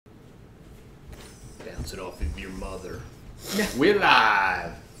Bounce it off of your mother. We're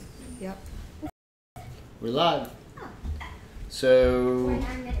live. Yep. We're live. So,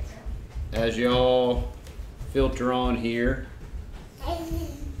 as y'all filter on here,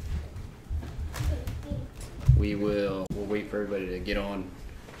 we'll wait for everybody to get on.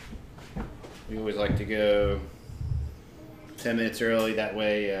 We always like to go 10 minutes early, that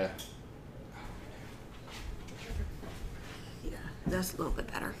way Yeah, that's a little bit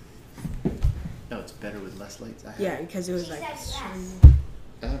better. no, it's better with less lights. Yeah, because it was like.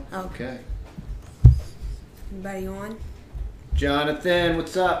 Oh, okay. Anybody on? Jonathan,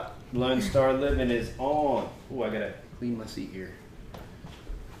 what's up? Lone Star Living is on. Oh, I gotta clean my seat here.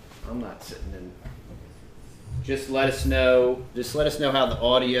 I'm not sitting in. Just let us know. Just let us know how the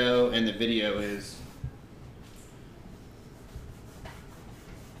audio and the video is.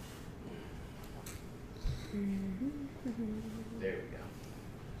 There we go.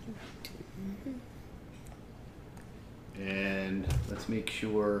 And let's make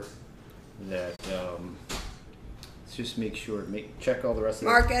sure that let's just make sure check all the rest of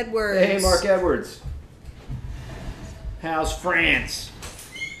Mark Edwards. Hey, Mark Edwards. How's France?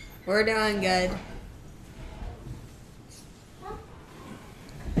 We're doing good.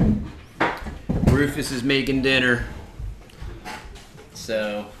 Rufus is making dinner.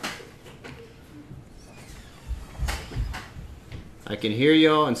 So I can hear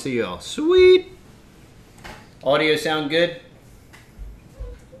y'all and see y'all. Sweet. Audio sound good?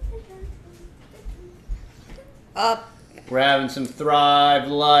 Up. We're having some Thrive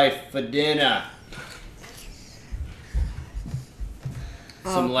Life for dinner.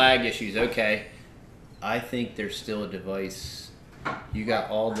 Some lag issues. Okay. I think there's still a device. You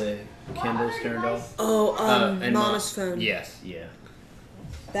got all the Kindles turned off? Oh, and Mama's phone. Yes, yeah.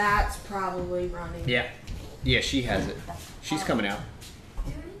 That's probably running. Yeah. Yeah, she has it. She's coming out.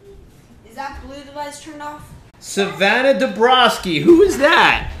 Is that blue device turned off? Savannah Dabrowski. Who is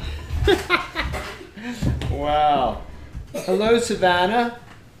that? Wow. Hello, Savannah.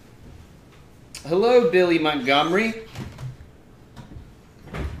 Hello, Billy Montgomery.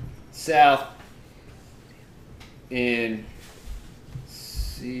 South in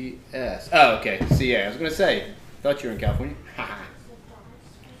CS. Oh, okay. CA. I was going to say, thought you were in California.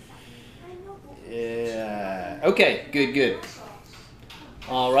 Yeah. Okay, good, good.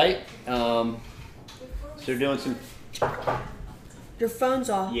 All right. So we're doing some... Your phone's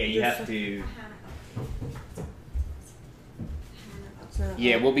off. Yeah, you have to...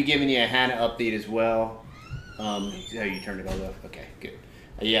 Yeah, we'll be giving you a Hannah update as well. Oh, you turned it all off? Okay, good.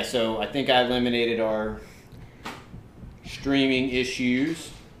 Yeah, so I think I eliminated our streaming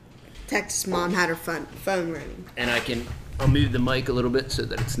issues. Texas mom had her phone running. And I'll move the mic a little bit so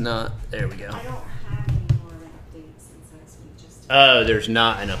that it's not... There we go. I don't have any more updates since last week. Just Oh, there's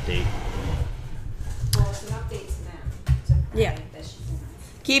not an update. well, it's an update to them. To Yeah. that she's in.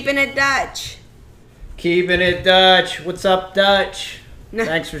 Keeping it Dutch. Keeping it Dutch. What's up, Dutch?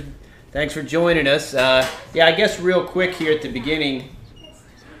 Thanks for joining us. Yeah, I guess real quick here at the beginning,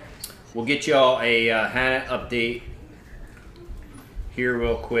 we'll get y'all a Hannah update here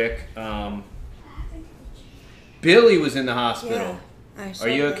real quick. Billy was in the hospital. Yeah, Are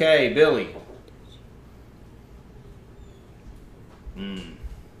you okay, Billy?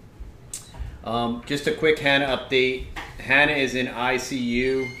 Just a quick Hannah update. Hannah is in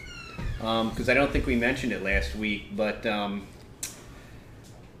ICU because I don't think we mentioned it last week, but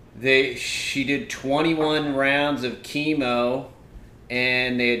she did 21 rounds of chemo,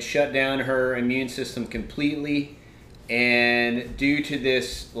 and they had shut down her immune system completely. And due to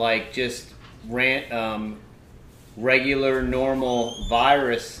this, like, just regular, normal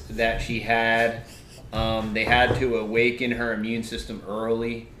virus that she had, they had to awaken her immune system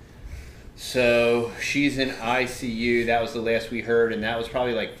early. So she's in ICU. That was the last we heard, and that was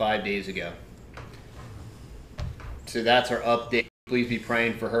probably like 5 days ago. So that's our update. Please be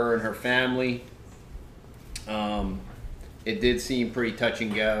praying for her and her family. It did seem pretty touch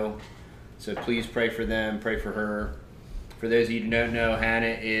and go. So please pray for them, pray for her. For those of you who don't know,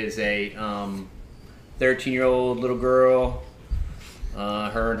 Hannah is a 13-year-old little girl.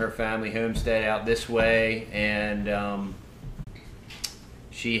 Her and her family homestead out this way, and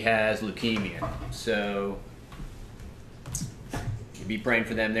she has leukemia. So be praying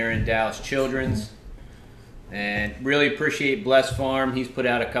for them. They're in Dallas Children's. And really appreciate Bless Farm. He's put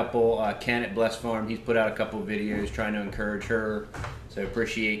out a couple, Kent at Bless Farm, he's put out a couple videos trying to encourage her. So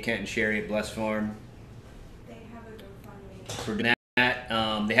appreciate Kent and Sherry at Bless Farm. They have a GoFundMe. For doing that.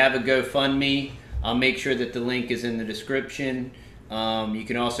 They have a GoFundMe. I'll make sure that the link is in the description. You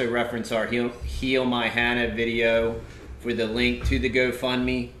can also reference our Heal My Hannah video for the link to the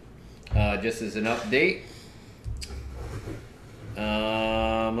GoFundMe. just as an update.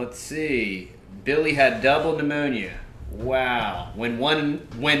 Let's see. Billy had double pneumonia. Wow. When one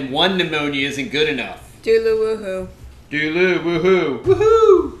pneumonia isn't good enough. Dooloowoohoo. Dooloowoohoo.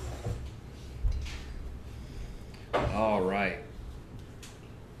 Woohoo! All right.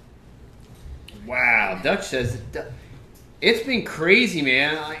 Wow. Dutch says it's been crazy,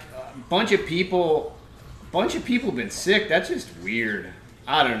 man. A bunch of people have been sick. That's just weird.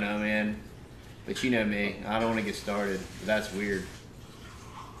 I don't know, man. But you know me. I don't want to get started. That's weird.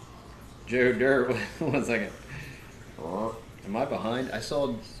 Joe Dirt. 1 second. Am I behind? No,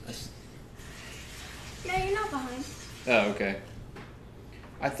 you're not behind. Oh, okay.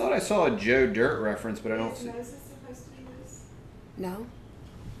 I thought I saw a Joe Dirt reference, but I don't see. Is Moses supposed to be loose? No.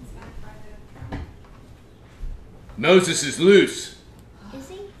 It's not by the... Moses is loose. Is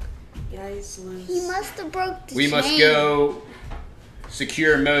he? Yeah, he's loose. He must have broke the We chain. must go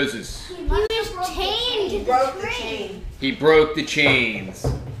secure Moses. He was chained. He broke the chain. He broke the chains.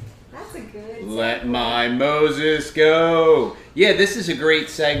 That's a good... Let my Moses go. Yeah, this is a great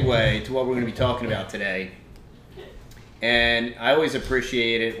segue to what we're going to be talking about today. And I always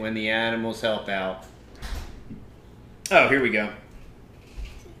appreciate it when the animals help out. Oh, here we go.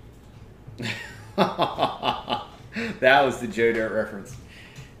 That was the Joe Dirt reference.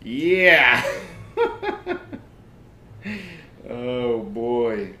 Yeah. Oh,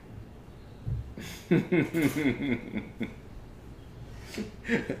 boy.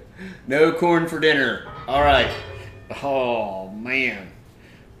 No corn for dinner. All right. Oh, man.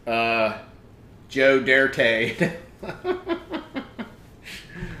 Joe Derte.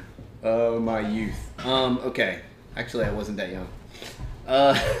 Oh, my youth. Okay. Actually, I wasn't that young.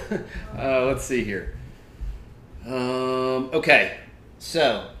 Let's see here. Okay.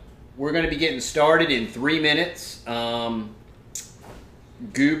 So, we're going to be getting started in 3 minutes.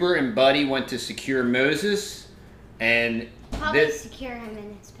 Goober and Buddy went to secure Moses, and Probably secure him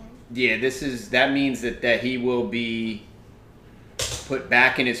in his pen. yeah, that means that he will be put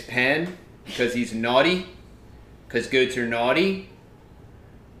back in his pen because he's naughty, because goats are naughty,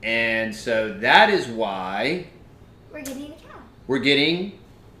 and so that is why We're getting a cow. we're getting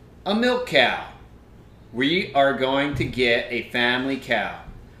a milk cow. We are going to get a family cow.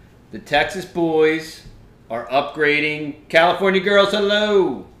 The Texas boys are upgrading. California girls,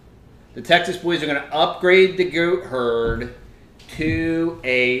 hello! The Texas boys are going to upgrade the goat herd to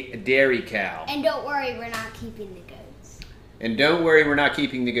a dairy cow. And don't worry, we're not keeping the goats. And don't worry, we're not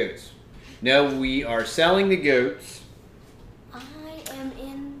keeping the goats. No, we are selling the goats. I am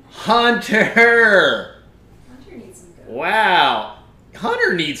in... Hunter! Hunter needs some goats. Wow.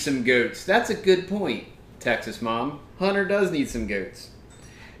 Hunter needs some goats. That's a good point, Texas mom. Hunter does need some goats.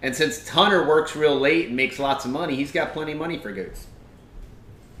 And since Hunter works real late and makes lots of money, he's got plenty of money for goats.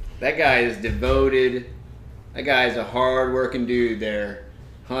 That guy is devoted. That guy is a hard-working dude there.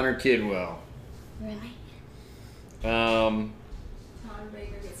 Hunter Kidwell. Really? Tom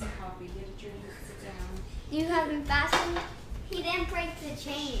Baker, get some coffee, get a drink, sit down. You have him fastened? He didn't break the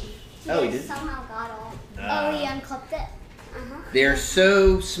chain. Oh, he just didn't? somehow got off. Ah. Oh, he unclipped it? Uh-huh. They're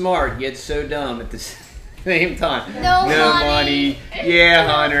so smart, yet so dumb at the same time. No money. Yeah,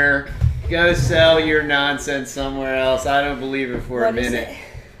 Hunter. Go sell your nonsense somewhere else. I don't believe it for a minute.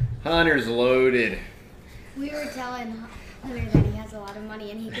 Hunter's loaded. We were telling Hunter that he has a lot of money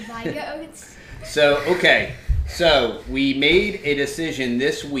and he could buy goats. So, okay. So, we made a decision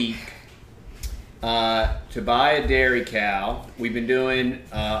this week to buy a dairy cow. We've been doing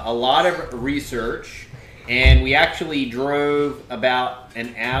a lot of research, and we actually drove about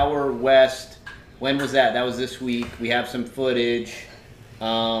an hour west. When was that? That was this week. We have some footage.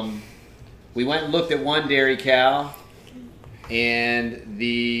 We went and looked at one dairy cow, and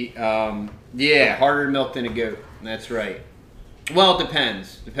yeah, harder to milk than a goat. That's right. Well, it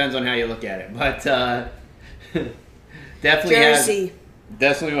depends. Depends on how you look at it. But definitely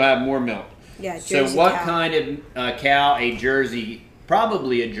will have more milk. Yeah, Jersey So what cow. kind of cow? A Jersey,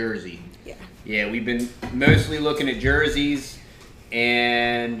 probably a Jersey. Yeah. Yeah, we've been mostly looking at Jerseys,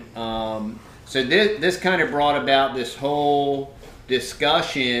 and so this kind of brought about this whole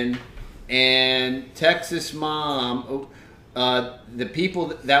discussion. And Texas mom, the people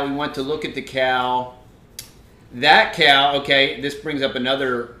that we went to look at the cow, that cow. Okay, this brings up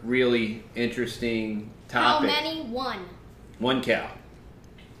another really interesting topic. How many? One. One cow.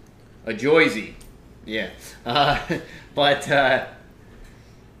 A Joyzy. Yeah. But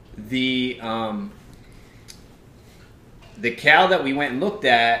the cow that we went and looked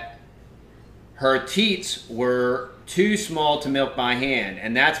at, her teats were too small to milk by hand.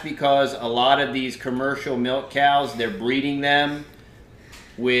 And that's because a lot of these commercial milk cows, they're breeding them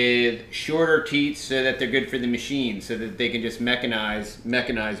with shorter teats so that they're good for the machine, so that they can just mechanize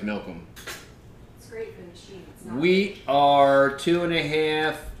milk them. It's great for the machine. It's not We are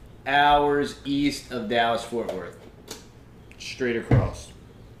 2.5 hours east of Dallas Fort Worth, straight across.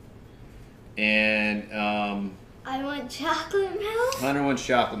 And I want chocolate milk. Hunter wants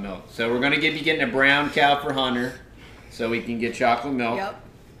chocolate milk, so we're gonna be getting a brown cow for Hunter, so we can get chocolate milk. Yep.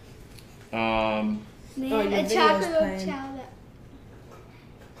 Man, your a video's chocolate milk playing. chow.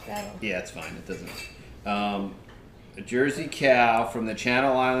 Yeah, it's fine. It doesn't. A Jersey cow from the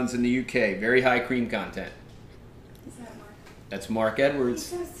Channel Islands in the UK. Very high cream content. Is that Mark? That's Mark He's Edwards.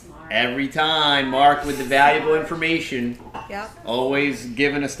 so smart. Every time, Mark with the valuable information. Yep. Always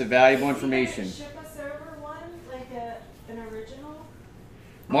giving us the valuable information. Ship us over one, like an original.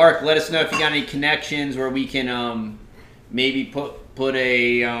 Mark, let us know if you got any connections where we can maybe put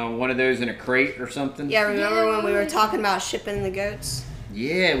a one of those in a crate or something. Yeah, remember when we were talking about shipping the goats?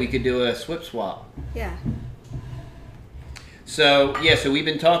 Yeah, we could do a swip swap. Yeah. So yeah, so we've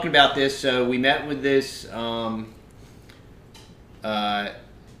been talking about this. So we met with this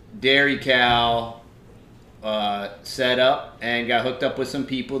dairy cow setup and got hooked up with some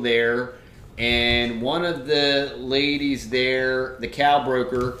people there. And one of the ladies there, the cow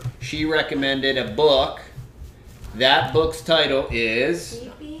broker, she recommended a book. That book's title is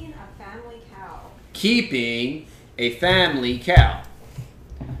Keeping a Family Cow. Keeping a Family Cow.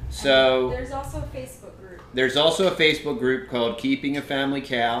 So There's also a Facebook group. there's also a Facebook group called Keeping a Family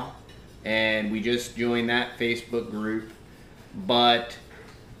Cow, and we just joined that Facebook group. But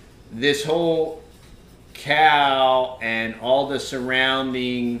this whole cow and all the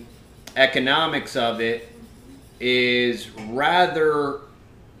surrounding economics of it is rather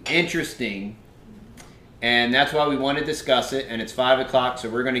interesting, and that's why we want to discuss it. And it's 5 o'clock, so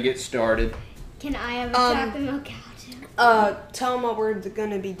we're going to get started. Can I have a chocolate milk cow too? Tell them what we're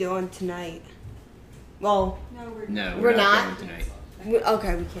gonna be doing tonight. Well, No, We're not not? going tonight.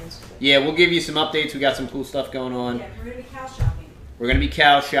 okay, we canceled it. Yeah, we'll give you some updates. We got some cool stuff going on. Yeah, we're gonna be cow shopping. We're going to be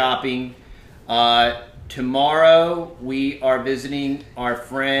cow shopping. Tomorrow we are visiting our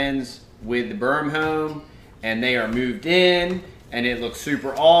friends with the Berm home, and they are moved in, and it looks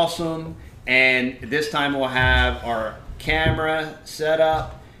super awesome. And this time we'll have our camera set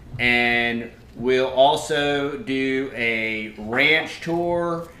up, and we'll also do a ranch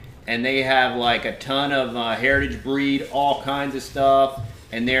tour, and they have like a ton of heritage breed, all kinds of stuff,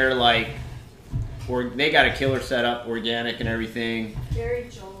 and they're like, they got a killer setup, organic and everything. Very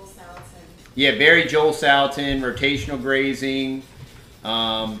Joel Salatin. Yeah, very Joel Salatin, rotational grazing.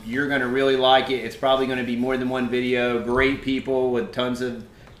 You're going to really like it. It's probably going to be more than one video. Great people with tons of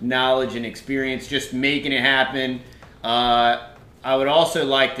knowledge and experience just making it happen. I would also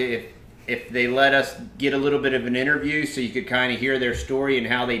like to, if they let us get a little bit of an interview so you could kind of hear their story and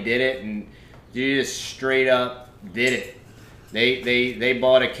how they did it, and they just straight up did it. They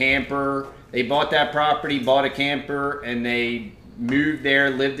bought a camper. They bought that property, bought a camper, and they moved there,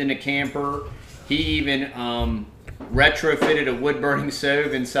 lived in a camper. He even retrofitted a wood-burning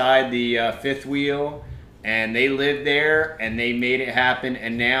stove inside the fifth wheel, and they lived there, and they made it happen.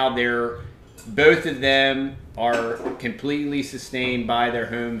 And now both of them are completely sustained by their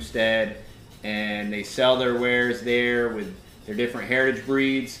homestead, and they sell their wares there with their different heritage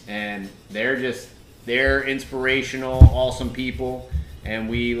breeds, and they're inspirational, awesome people. And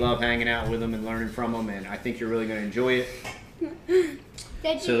we love hanging out with them and learning from them, and I think you're really going to enjoy it.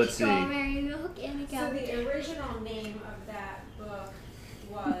 So let's see. Strawberry milk and a So cow. the original name of that book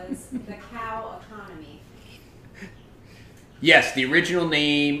was The Cow Economy. Yes, the original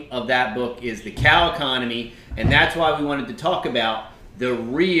name of that book is The Cow Economy, and that's why we wanted to talk about the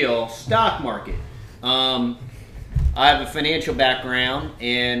real stock market. I have a financial background,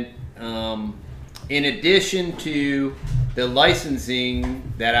 and in addition to the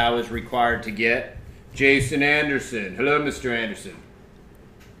licensing that I was required to get, Jason Anderson. Hello, Mr. Anderson.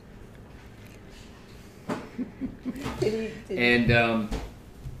 And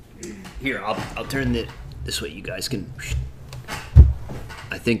here, I'll turn this way. You guys can.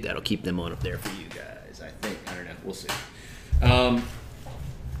 I think that'll keep them on up there for you guys. I don't know. We'll see. Oh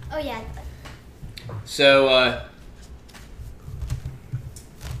yeah. So,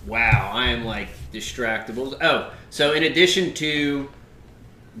 wow, I am like distractible. Oh, so in addition to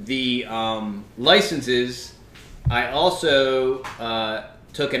the licenses, I also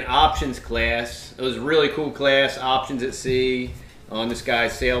took an options class. It was a really cool class, options at sea, on this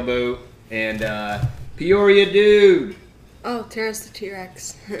guy's sailboat. And Peoria dude, Oh, Terrence the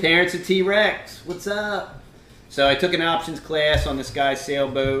T-Rex. Terrence the T-Rex, what's up? So I took an options class on this guy's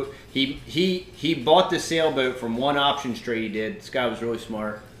sailboat. He bought the sailboat from one options trade he did. This guy was really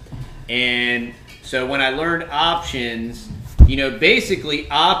smart. And so when I learned options, you know, basically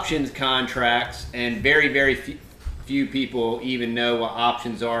options contracts, and very few people even know what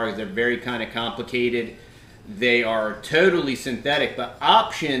options are. They're very kind of complicated. They are totally synthetic, but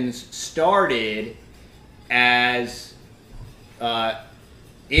options started as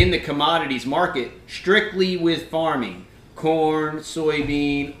in the commodities market strictly with farming, corn,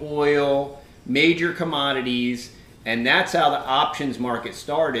 soybean, oil, major commodities, and that's how the options market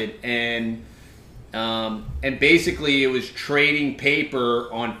started. And basically it was trading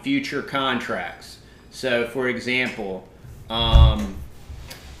paper on future contracts. So for example,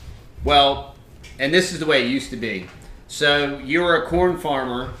 well, and this is the way it used to be. So you were a corn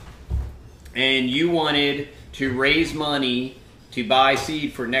farmer and you wanted to raise money to buy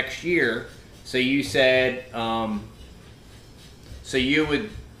seed for next year. So you said, so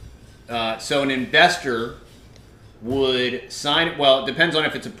an investor would sign it. Well, it depends on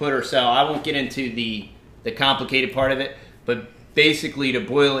if it's a put or sell. I won't get into the complicated part of it, but basically to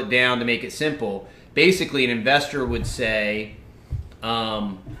boil it down to make it simple, basically an investor would say,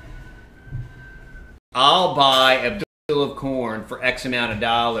 I'll buy a bushel of corn for X amount of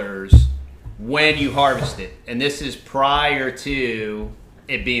dollars when you harvest it. And this is prior to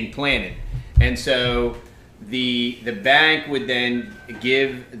it being planted. And so the bank would then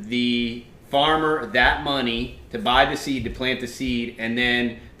give the farmer that money to buy the seed, to plant the seed, and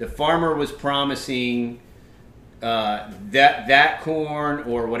then the farmer was promising that corn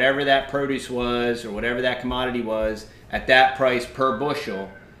or whatever that produce was or whatever that commodity was at that price per bushel.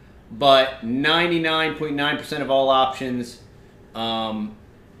 But 99.9% of all options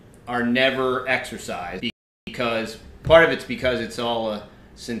are never exercised, because part of it's because it's all a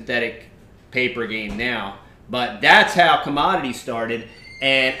synthetic paper game now. But that's how commodities started,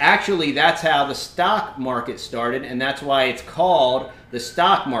 and actually that's how the stock market started, and that's why it's called the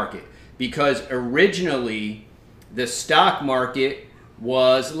stock market, because originally the stock market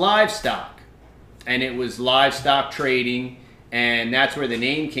was livestock, and it was livestock trading, and that's where the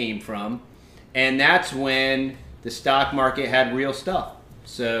name came from. And that's when the stock market had real stuff.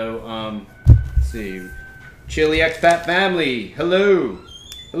 So let's see, Chili Expat Family, hello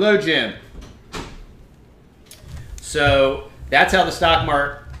Jim. So that's how the stock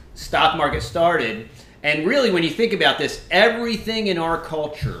market started. And really, when you think about this, everything in our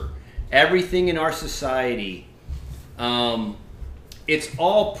culture, everything in our society, it's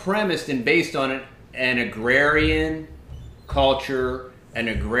all premised and based on an agrarian culture, an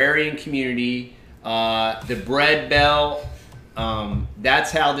agrarian community, the bread belt.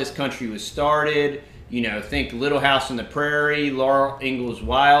 That's how this country was started. You know, think Little House on the Prairie, Laurel Ingalls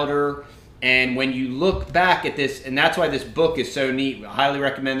Wilder. And when you look back at this, and that's why this book is so neat, I highly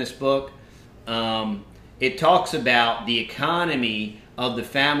recommend this book. It talks about the economy of the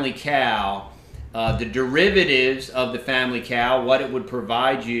family cow, the derivatives of the family cow, what it would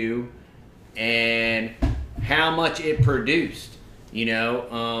provide you, and how much it produced. You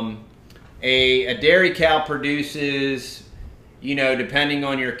know, a dairy cow produces, you know, depending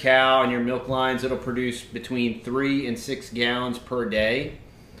on your cow and your milk lines, it'll produce between 3 and 6 gallons per day.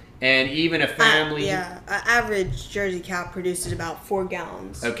 And even a family... average Jersey cow produces about 4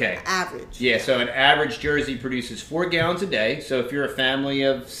 gallons. Okay. Average. Yeah, so an average Jersey produces 4 gallons a day. So if you're a family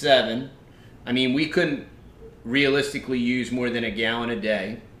of 7, I mean, we couldn't realistically use more than a gallon a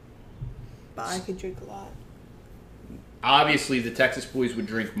day. But I could drink a lot. Obviously, the Texas boys would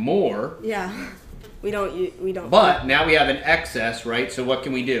drink more. Yeah. We don't. But now we have an excess, right? So what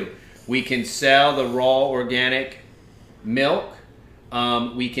can we do? We can sell the raw organic milk.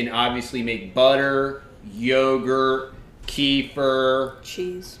 We can obviously make butter, yogurt, kefir,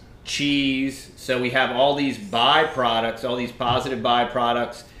 cheese. So we have all these byproducts, all these positive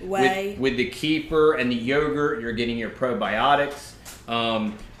byproducts. Whey. With the kefir and the yogurt, you're getting your probiotics.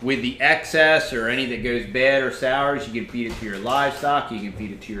 With the excess or any that goes bad or sours, you can feed it to your livestock, you can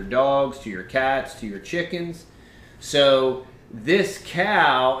feed it to your dogs, to your cats, to your chickens. So this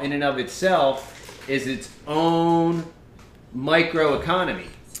cow in and of itself is its own microeconomy.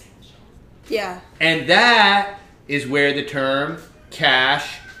 Yeah. And that is where the term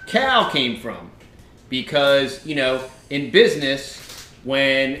cash cow came from. Because, you know, in business,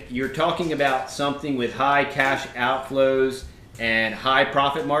 when you're talking about something with high cash outflows and high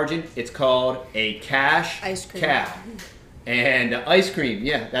profit margin, it's called a cash cow. And ice cream,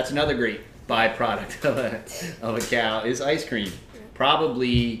 yeah, that's another great byproduct of a cow is ice cream.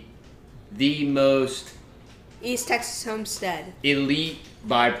 Probably the most East Texas homestead. Elite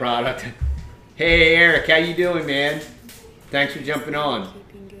byproduct. Hey Eric, how you doing, man? Thanks for jumping on.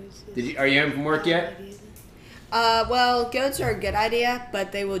 Are you home from work yet? Well, goats are a good idea,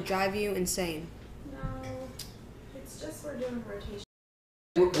 but they will drive you insane. No, it's just we're doing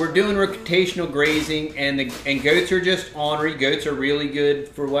rotation. We're doing rotational grazing, and goats are just ornery. Goats are really good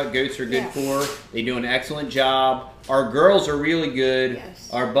for what goats are good for. They do an excellent job. Our girls are really good.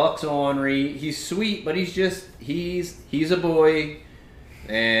 Yes. Our buck's ornery. He's sweet, but he's a boy,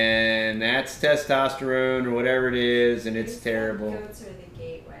 and that's testosterone or whatever it is, and it's terrible. Goats are the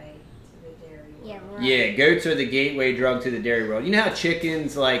gateway to the dairy world. Yeah, right. Yeah, goats are the gateway drug to the dairy world. You know how chicken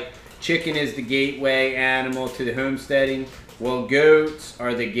is the gateway animal to the homesteading? Well, goats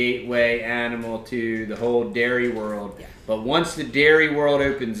are the gateway animal to the whole dairy world. Yeah. But once the dairy world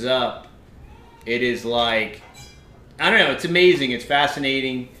opens up, it is like, I don't know, it's amazing, it's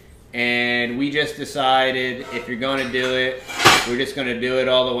fascinating, and we just decided if you're going to do it, we're just going to do it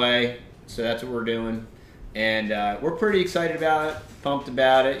all the way. So that's what we're doing. And we're pretty excited about it, pumped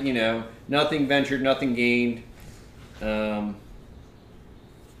about it, you know, nothing ventured, nothing gained. Oh,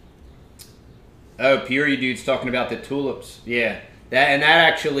 Peoria dude's talking about the tulips. Yeah, that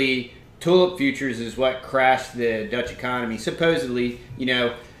actually, tulip futures is what crashed the Dutch economy. Supposedly, you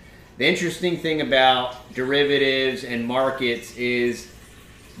know, the interesting thing about derivatives and markets is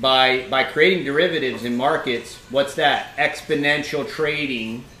by creating derivatives in markets, what's that? Exponential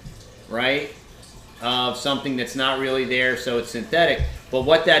trading, right? Of something that's not really there, so it's synthetic. But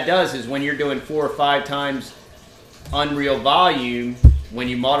what that does is when you're doing 4 or 5 times unreal volume, when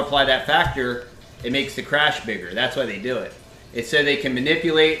you multiply that factor, it makes the crash bigger. That's why they do it. It's so they can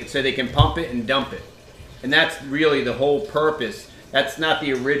manipulate, it's so they can pump it and dump it. And that's really the whole purpose. That's not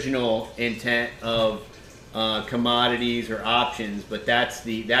the original intent of commodities or options, but that's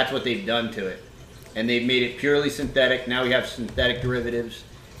what they've done to it. And they've made it purely synthetic. Now we have synthetic derivatives,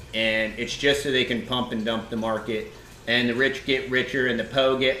 and it's just so they can pump and dump the market. And the rich get richer, and the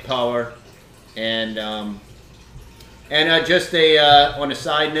po get power. And just on a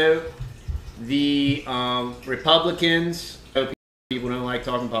side note, the Republicans, people don't like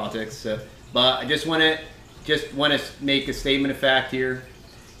talking politics, so, but I just want to make a statement of fact here.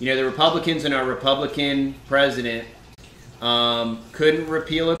 You know, the Republicans and our Republican president couldn't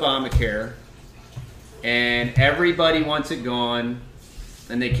repeal Obamacare, and everybody wants it gone,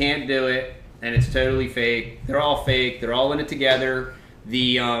 and they can't do it, and it's totally fake. They're all fake. They're all in it together.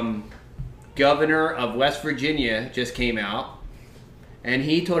 The governor of West Virginia just came out, and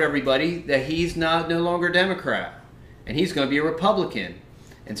he told everybody that he's no longer Democrat, and he's going to be a Republican.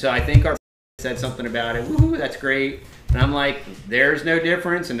 And so I think our said something about it. Woohoo, that's great. And I'm like, there's no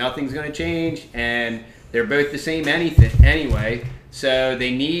difference, and nothing's going to change, and they're both the same anyway. So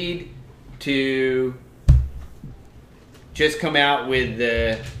they need to just come out with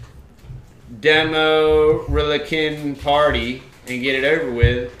the Demo-Republican Party and get it over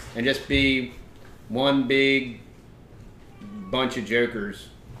with, and just be one big bunch of jokers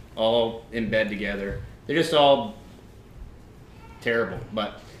all in bed together. They're just all terrible.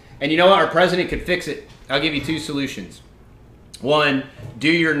 And you know what? Our president could fix it. I'll give you 2 solutions. One,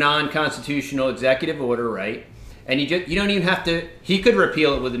 do your non-constitutional executive order, right? And you don't even have to, he could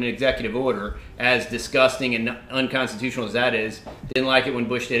repeal it with an executive order, as disgusting and unconstitutional as that is. Didn't like it when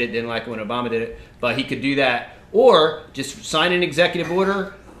Bush did it, didn't like it when Obama did it, but he could do that. Or just sign an executive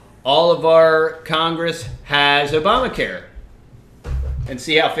order, all of our Congress has Obamacare, and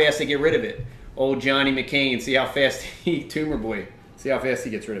see how fast they get rid of it. Old Johnny McCain, see how fast Tumor Boy, see how fast he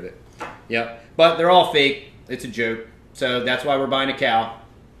gets rid of it. Yep, but they're all fake. It's a joke. So that's why we're buying a cow.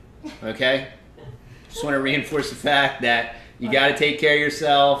 Okay? Just want to reinforce the fact that you got to take care of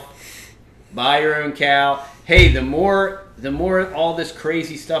yourself. Buy your own cow. Hey, the more all this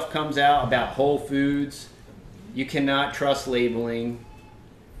crazy stuff comes out about Whole Foods, you cannot trust labeling.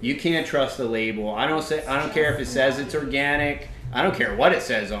 You can't trust the label. I don't care if it says it's organic. I don't care what it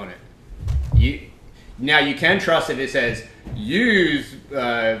says on it. Now you can trust if it says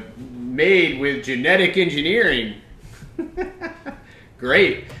made with genetic engineering.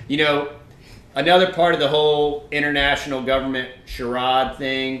 Great. You know, another part of the whole international government charade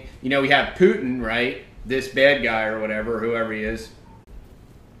thing, you know, we have Putin, right? This bad guy or whatever, whoever he is.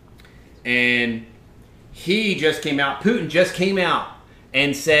 And he just came out, Putin just came out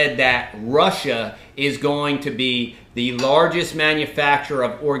and said that Russia is going to be the largest manufacturer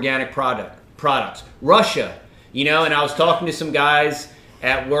of organic products. Russia, you know, and I was talking to some guys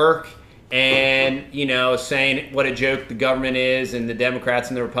at work, and, you know, saying what a joke the government is, and the Democrats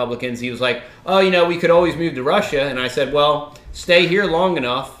and the Republicans. He was like, oh, you know, we could always move to Russia. And I said, well, stay here long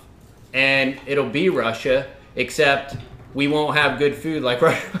enough and it'll be Russia, except we won't have good food. Like,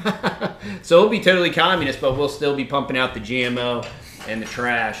 right. So we'll be totally communist, but we'll still be pumping out the GMO and the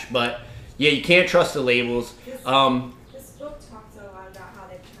trash. But yeah, you can't trust the labels. This book talks a lot about how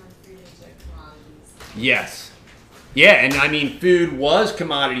they've turned food into commodities. Yes. Yeah, and I mean, food was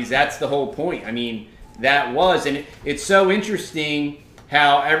commodities. That's the whole point. I mean, that was, and it's so interesting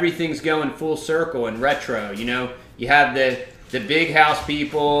how everything's going full circle and retro. You know, you have the big house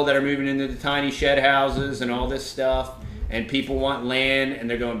people that are moving into the tiny shed houses and all this stuff, and people want land and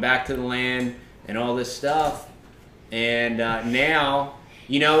they're going back to the land and all this stuff. And now,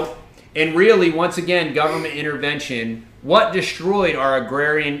 you know, and really, once again, government intervention. What destroyed our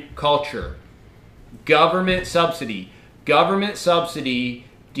agrarian culture? Government subsidy. Government subsidy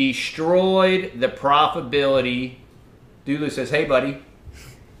destroyed the profitability. Dooloo says, hey, buddy.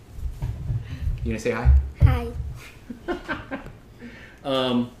 You gonna say hi? Hi.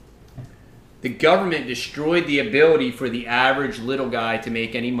 The government destroyed the ability for the average little guy to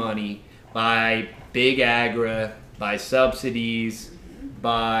make any money by big agri, by subsidies,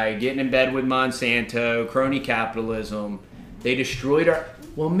 by getting in bed with Monsanto, crony capitalism. They destroyed our...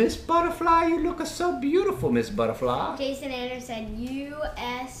 Well, Miss Butterfly, you look so beautiful, Miss Butterfly. Jason Anders said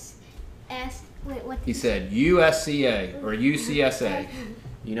USS. Wait, what? He said USCA or UCSA,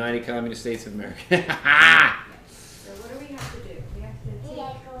 United Communist States of America. So what do we have to do? We have to take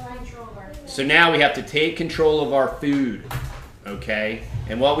control of our food. So now we have to take control of our food, okay?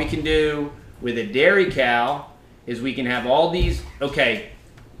 And what we can do with a dairy cow is we can have all these, okay,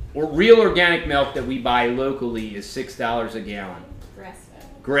 or real organic milk that we buy locally is $6 a gallon.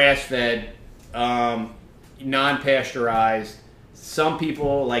 Grass-fed, non-pasteurized. Some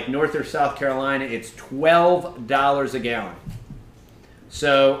people, like North or South Carolina, it's $12 a gallon.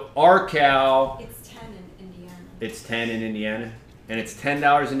 So our cow... It's 10 in Indiana. It's 10 in Indiana, and it's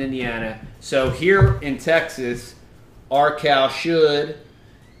 $10 in Indiana. So here in Texas, our cow should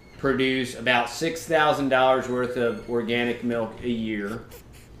produce about $6,000 worth of organic milk a year.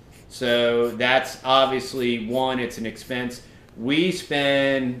 So that's obviously, one, it's an expense. We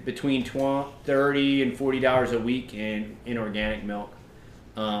spend between $30 and $40 a week in organic milk.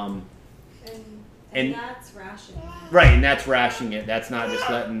 And that's rationing. Right, and that's rationing it. That's not just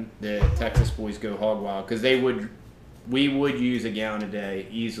letting the Texas boys go hog wild, because we would use a gallon a day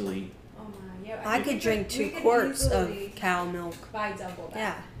easily. Oh my, yeah. I could drink 2 quarts of cow milk. Buy double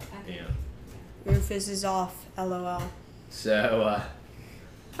that. Yeah. Yeah. Rufus is off. LOL. So,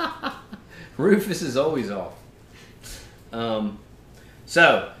 Rufus is always off.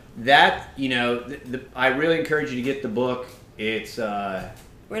 So that, you know, I really encourage you to get the book. It's We're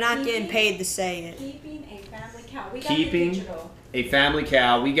not getting paid to say it. Keeping a family cow. We got Keeping the digital. a family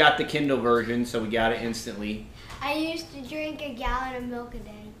cow. We got the Kindle version, so we got it instantly. I used to drink a gallon of milk a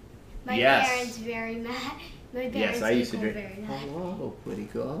day. My Yes. parents very mad. My parents Yes, I used to equal drink. very mad. Hello, pretty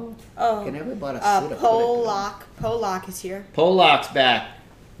girl. Oh, Can everybody sit up? Polak. Polak is here. Polak's back.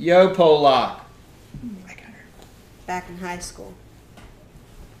 Yo, Polak. I got her. Back in high school.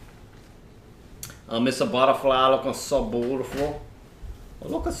 Miss a Butterfly looking so beautiful.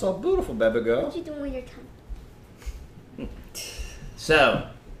 Looking so beautiful, baby girl. What you doing with your tongue? So,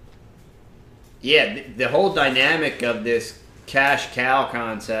 yeah, the whole dynamic of this cash cow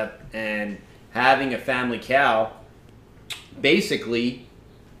concept and having a family cow, basically,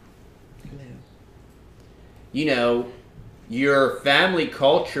 you know, your family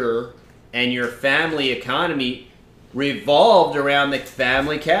culture and your family economy revolved around the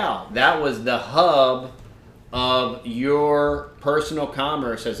family cow. That was the hub of your personal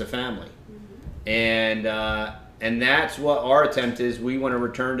commerce as a family. And that's what our attempt is. We want to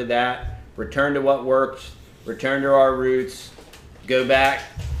return to that, return to what worked, return to our roots, go back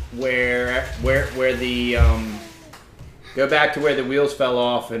where the go back to where the wheels fell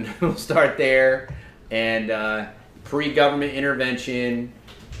off, and we'll start there. And pre-government intervention,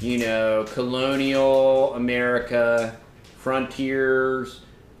 you know, colonial America, frontiers,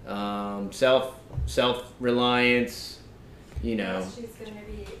 self-reliance, you know. She's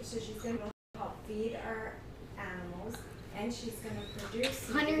going to help feed our animals, and she's going to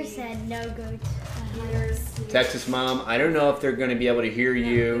produce. Hunter said no goats. Texas Mom, I don't know if they're going to be able to hear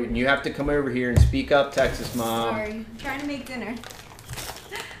you. You have to come over here and speak up, Texas Mom. Sorry, I'm trying to make dinner.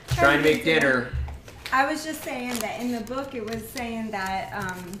 Trying to make dinner. I was just saying that in the book it was saying that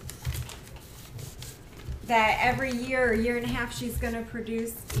that every year, year and a half, she's going to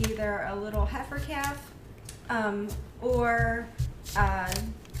produce either a little heifer calf or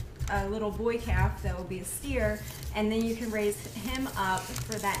a little boy calf that will be a steer, and then you can raise him up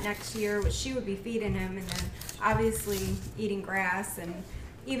for that next year, which she would be feeding him, and then obviously eating grass. And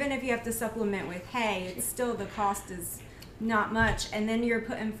even if you have to supplement with hay, it's still, the cost is not much. And then you're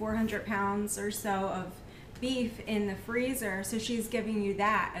putting 400 pounds or so of beef in the freezer, so she's giving you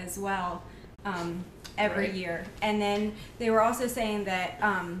that as well every Right. year. And then they were also saying that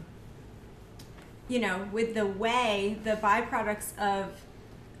you know, with the whey, the byproducts of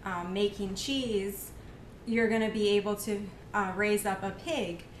making cheese, you're going to be able to raise up a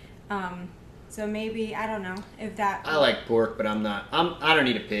pig. So maybe, I don't know if that. I like pork, but I don't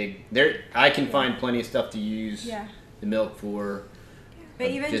need a pig. I can find plenty of stuff to use the milk for. But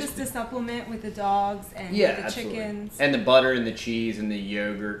even just to supplement with the dogs and the absolutely. chickens. And the butter and the cheese and the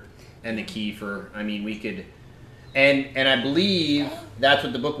yogurt and the kefir. I mean, we could. And I believe that's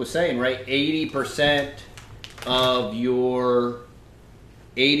what the book was saying, right? 80% of your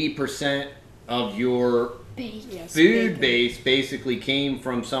Yes, food bacon. base basically came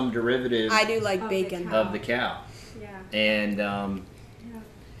from some derivative I do like Of bacon. the of the cow. Yeah.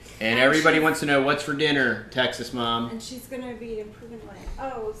 And everybody wants to know what's for dinner, Texas Mom. And she's going to be improving life.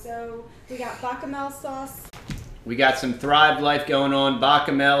 Oh, so we got bechamel sauce. We got some Thrive Life going on,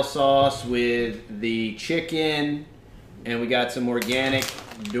 bechamel sauce with the chicken, and we got some organic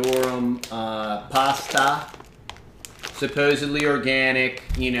durum pasta. Supposedly organic,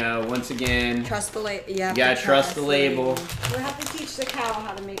 you know, once again. Trust the label. Yeah. You gotta trust the label. We'll have to teach the cow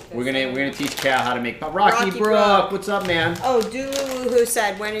how to make this. We're gonna teach Cal how to make Rocky Rocky Brook. Brook. What's up, man? Oh, Dooloowoohoo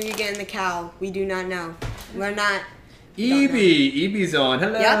said, "When are you getting the cow?" We do not know. We're not. Eby's on.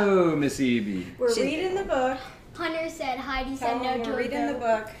 Hello, Miss Eby. We're She- reading the book. Hunter said Heidi Tell said no them to we're a reading the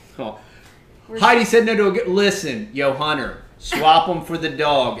goat. book. Oh. Heidi said no to a listen, yo, Hunter. Swap them for the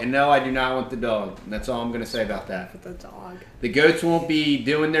dog. And no, I do not want the dog. That's all I'm going to say about that. The dog. The goats won't be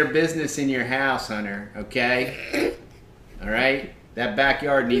doing their business in your house, Hunter. Okay? All right? That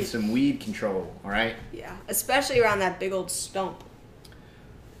backyard needs some weed control. All right? Yeah, especially around that big old stump.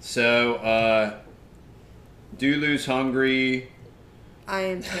 So, Dooloo's hungry. I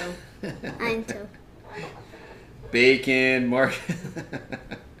am too. I'm too. Bacon, Mark.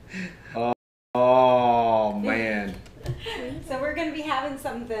 Oh, man. So we're going to be having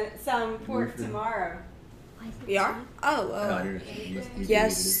some pork tomorrow. We are? Oh.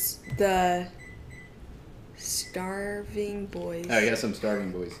 Yes, the starving boys. Oh, yeah, some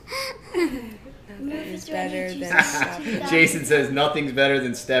starving boys. Nothing is better than Jesus. stuffing. Jason says nothing's better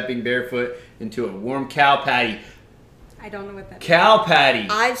than stepping barefoot into a warm cow patty. I don't know what that is. Cow patty.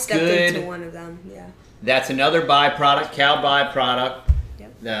 I've stepped Good. into one of them. Yeah. That's another byproduct, cow byproduct.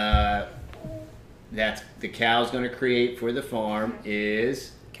 Yep. That's the cow's going to create for the farm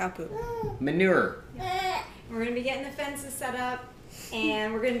is Cow poop. manure. We're going to be getting the fences set up,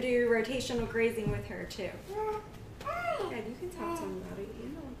 and we're going to do rotational grazing with her, too. Dad, you can talk to him about it. You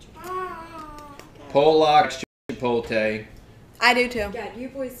know what you're Pollock, chipotle. I do too. Dad, you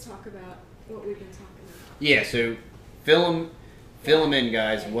boys talk about what we've been talking about. Yeah, so fill them in,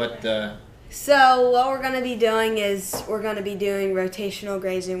 guys. What So what we're gonna be doing is we're gonna be doing rotational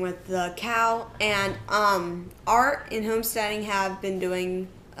grazing with the cow, and Art and Homesteading have been doing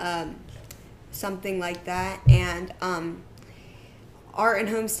something like that, and Art and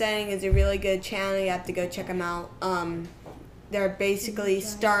Homesteading is a really good channel. You have to go check them out. They're basically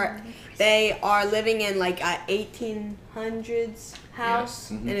they are living in like a 1800s house,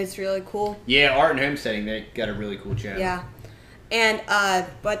 Yes. Mhm. and it's really cool. Yeah, Art and Homesteading, they got a really cool channel. Yeah. And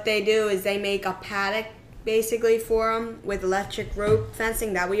what they do is they make a paddock basically for them with electric rope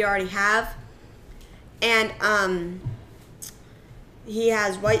fencing that we already have. And he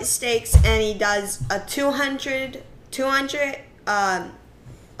has white stakes, and he does a 200 a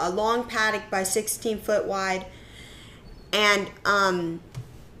long paddock by 16 foot wide. And I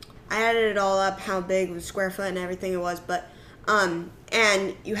added it all up, how big with square foot and everything it was, but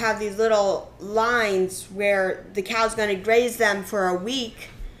and you have these little lines where the cow's going to graze them for a week,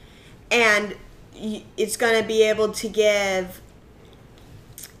 and it's going to be able to give,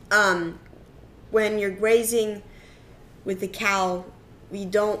 when you're grazing with the cow, we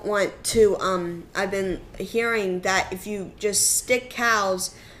don't want to, I've been hearing that if you just stick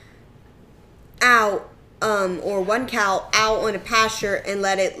cows out, or one cow out on a pasture and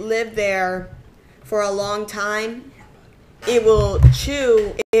let it live there for a long time, it'll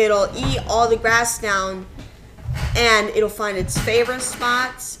eat all the grass down, and it'll find its favorite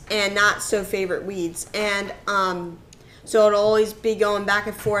spots and not so favorite weeds, and so it'll always be going back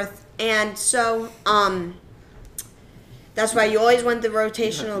and forth, and so that's why you always want the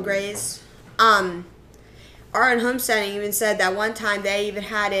rotational graze. Art and Homesteading even said that one time they even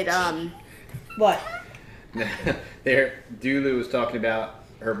had it what? There, Dooloo was talking about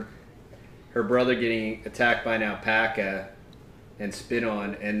her brother getting attacked by an alpaca and spit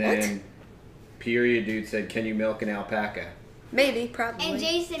on, and then Period Dude said, can you milk an alpaca? Maybe, probably. And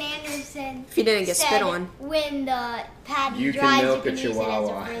Jason Anderson If you didn't get spit on. when the patty You can dries, milk you a can use it as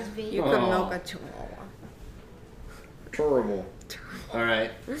chihuahua. a frisbee. You could milk a chihuahua. Terrible. All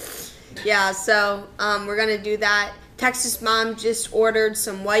right. Yeah, so we're going to do that. Texas Mom just ordered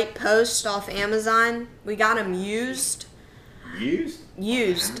some white posts off Amazon. We got them used. Used.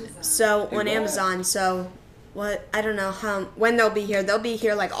 So on Amazon. So what? I don't know when they'll be here. They'll be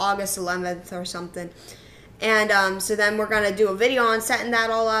here like August 11th or something. And so then we're gonna do a video on setting that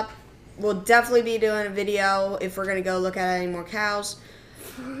all up. We'll definitely be doing a video if we're gonna go look at any more cows.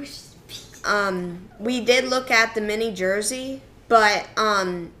 We did look at the mini Jersey, but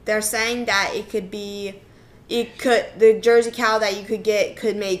they're saying that the Jersey cow that you could get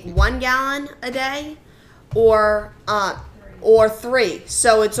could make 1 gallon a day, or 3.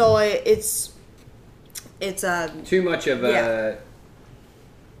 So it's Too much of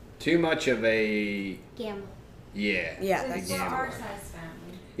a Gamble. yeah. Yeah, It's that's for our size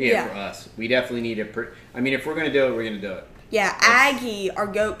family. Yeah, for us. We definitely need I mean, if we're gonna do it, we're gonna do it. yeah. Aggie, our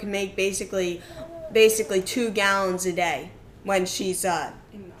goat, can make basically 2 gallons a day when she's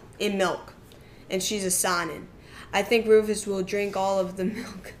in milk, and she's a Sonnen. I think Rufus will drink all of the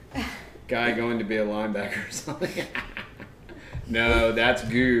milk. Guy going to be a linebacker or something. No, that's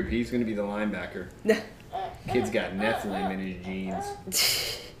Goob. He's gonna be the linebacker. Kid's got Nephilim in his genes.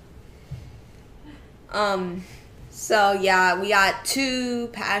 So yeah, we got 2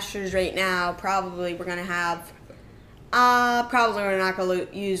 pastures right now. Probably we're gonna have. Probably we're not gonna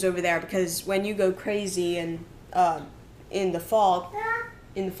use over there because when you go crazy and in the fall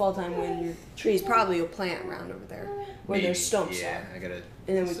time when your trees probably will plant around over there where Maybe. there's stumps. Yeah, I gotta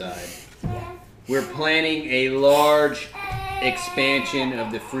And then we decide. Yeah. We're planning a large expansion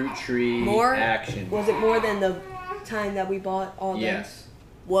of the fruit tree More? action. Was it more than the time that we bought all them? Yes.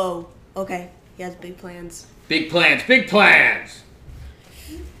 Whoa. Okay. He has big plans. Big plans. Big plans.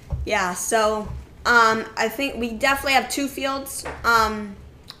 Yeah. So, I think we definitely have 2 fields. We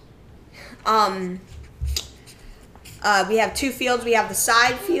have 2 fields. We have the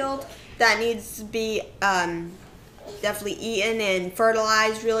side field that needs to be definitely eaten and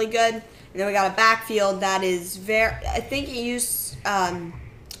fertilized really good. And then we got a backfield that is I think it used,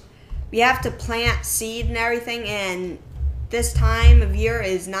 we have to plant seed and everything, and this time of year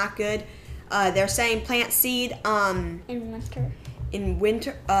is not good. They're saying plant seed In winter. in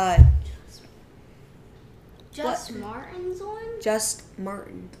winter. Just Martin's on? Just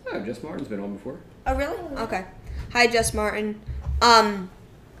Martin. Oh, Just Martin's been on before. Oh, really? Okay. Hi, Just Martin.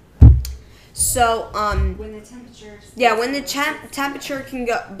 So, When the temperature. yeah, when the temperature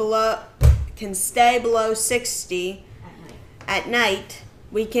can stay below 60 at night,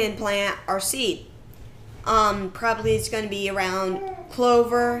 we can plant our seed. Probably it's going to be around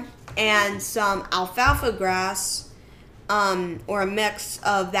clover and some alfalfa grass, or a mix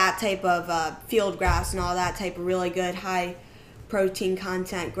of that type of field grass and all that type of really good high protein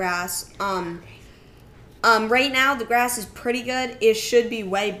content grass. Right now the grass is pretty good. It should be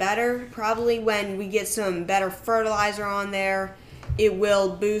way better. Probably when we get some better fertilizer on there, it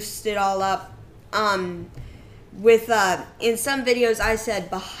will boost it all up. In some videos I said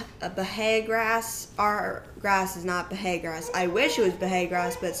Bahia grass. Our grass is not Bahia grass. I wish it was Bahia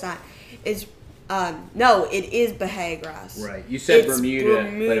grass, but it's not. It's no, it is Bahia grass. Right. You said It's Bermuda. But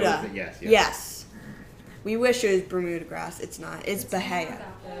it Bermuda. was, yes. Yes. We wish it was Bermuda grass. It's not. It's Bahia.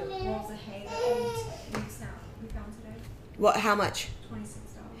 About the rolls of hay that we found today. What? How much? $26.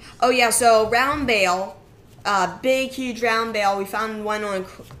 Oh yeah. So round bale, big huge round bale. We found one on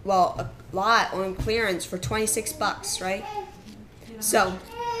a lot on clearance for $26, right? So,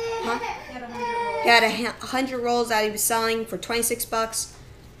 huh? He had 100 rolls that he was selling for $26,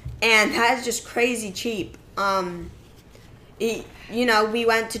 and that is just crazy cheap. We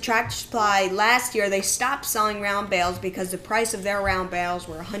went to Tractor Supply last year. They stopped selling round bales because the price of their round bales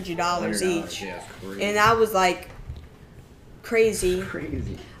were $100 each, Yeah, crazy. and that was like crazy.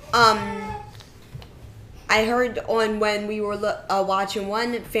 Crazy. I heard when we were watching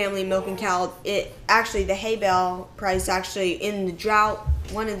one family milking cow, the hay bale price actually in the drought,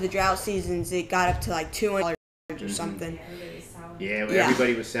 one of the drought seasons, it got up to like $200 or something. Yeah, Yeah.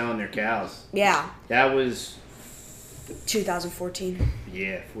 everybody was selling their cows. Yeah, That was 2014.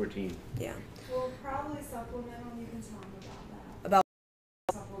 14. Yeah. We'll probably supplement them. You can tell them about that. About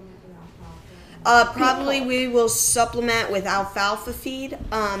Supplement with alfalfa. probably we will supplement with alfalfa feed.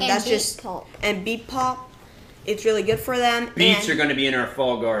 That's beet just pulp. and beet pulp. It's really good for them. Beets and are going to be in our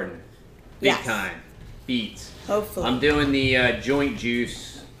fall garden. Big Yes. time. Beets. hopefully. I'm doing the joint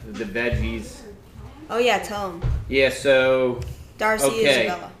juice, the veggies. Oh yeah, tell them. Yeah, so Darcy Okay.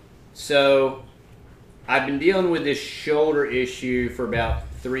 Isabella. So I've been dealing with this shoulder issue for about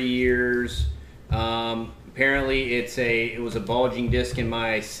 3 years. Apparently, it was a bulging disc in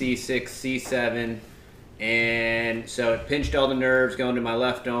my C6, C7, and so it pinched all the nerves going to my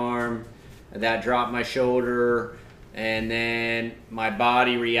left arm. That dropped my shoulder, and then my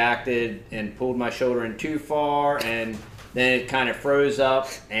body reacted and pulled my shoulder in too far, and then it kind of froze up.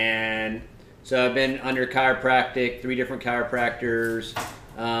 And so I've been under chiropractic, 3 different chiropractors.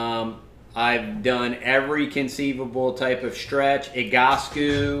 I've done every conceivable type of stretch,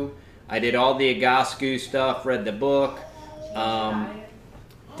 Egoscue. I did all the Egoscue stuff, read the book,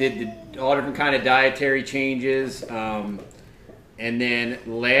 did all different kind of dietary changes. And then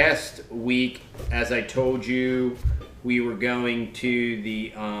last week, as I told you, we were going to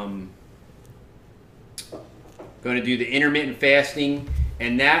do the intermittent fasting.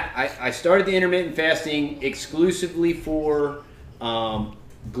 And that, I started the intermittent fasting exclusively for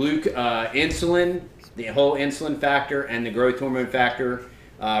insulin, the whole insulin factor and the growth hormone factor,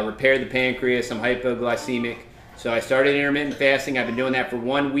 repair the pancreas. I'm hypoglycemic. So I started intermittent fasting. I've been doing that for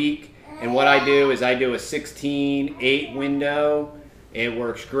 1 week. And what I do is I do a 16-8 window. It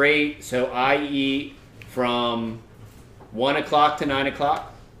works great. So I eat from 1 o'clock to 9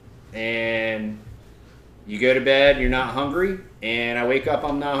 o'clock. And you go to bed, you're not hungry. And I wake up,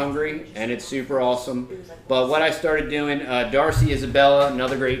 I'm not hungry. And it's super awesome. But what I started doing, Darcy Isabella,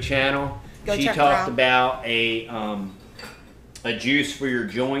 another great channel. She talked about a juice for your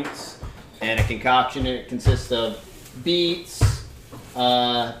joints and a concoction. It consists of beets,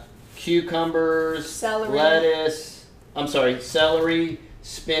 cucumbers, celery,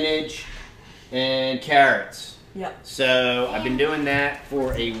 spinach, and carrots. Yep. So I've been doing that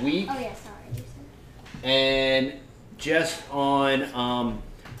for a week. Oh yeah, sorry. And just on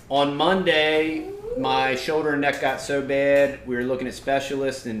Monday, my shoulder and neck got so bad, we were looking at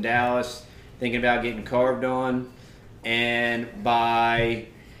specialists in Dallas, thinking about getting carved on. And by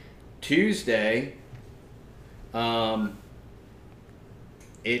Tuesday,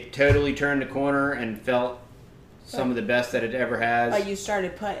 it totally turned the corner and felt some of the best that it ever has. Oh, you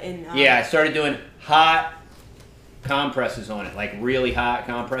started putting... yeah, I started doing hot compresses on it, like really hot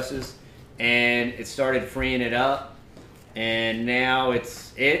compresses. And it started freeing it up. And now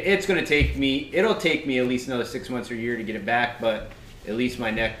it's going to take me, it'll take me at least another 6 months or a year to get it back, but at least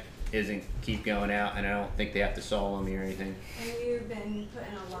my neck isn't keep going out, and I don't think they have to saw on me or anything. And you've been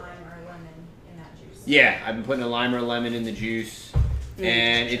putting a lime or a lemon in that juice? Yeah, I've been putting a lime or a lemon in the juice,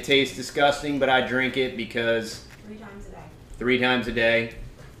 and it tastes disgusting, but I drink it because 3 times a day. 3 times a day,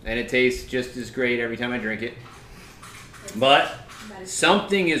 and it tastes just as great every time I drink it. But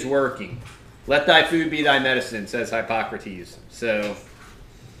something is working. Let thy food be thy medicine, says Hippocrates. So,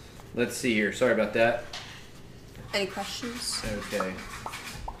 let's see here. Sorry about that. Any questions? Okay.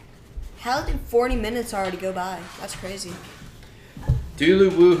 How did 40 minutes already go by? That's crazy.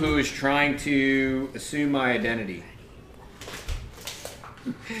 Dooloowoohoo is trying to assume my identity.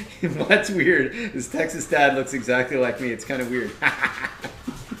 That's weird. This Texas dad looks exactly like me. It's kind of weird.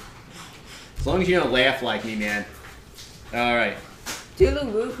 As long as you don't laugh like me, man. All right.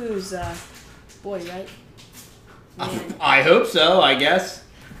 Dooloowoohoo's boy, right? Man. I hope so, I guess.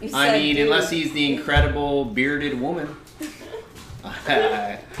 I mean, dude. unless he's the incredible bearded woman.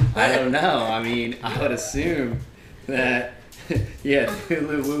 I don't know. I mean, I would assume that, yeah,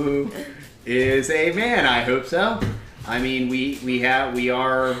 Dooloowoohoo is a man. I hope so. I mean, we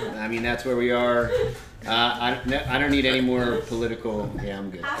are. I mean, that's where we are. I don't need any more political. Yeah, I'm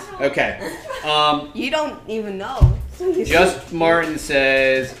good. Okay. You don't even know. Just Martin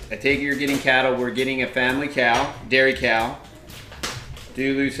says, I take it you're getting cattle. We're getting a family cow, dairy cow.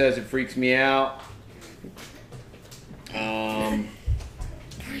 Dooloo says it freaks me out.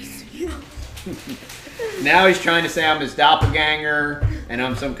 Now he's trying to say I'm his doppelganger and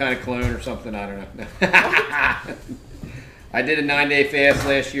I'm some kind of clone or something. I don't know. I did a 9-day fast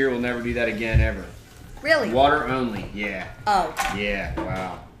last year. We'll never do that again, ever. Really? Water only. Yeah. Oh. Yeah.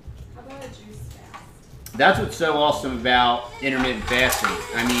 Wow. How about a juice fast? That's what's so awesome about intermittent fasting.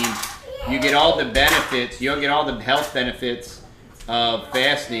 I mean, you get all the benefits. You'll get all the health benefits of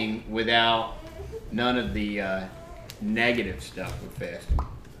fasting without none of the negative stuff with fasting.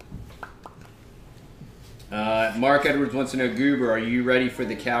 Mark Edwards wants to know, Goober, are you ready for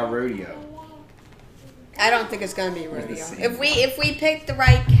the cow rodeo? I don't think it's gonna be a rodeo. If we pick the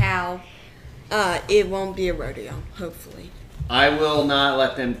right cow, it won't be a rodeo. Hopefully. I will not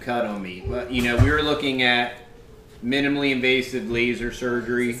let them cut on me. But you know, we were looking at minimally invasive laser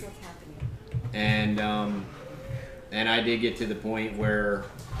surgery, and I did get to the point where,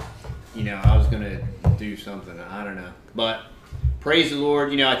 you know, I was gonna do something. I don't know, but praise the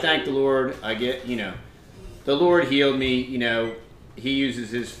Lord. You know, I thank the Lord. I get, you know, the Lord healed me. You know, He uses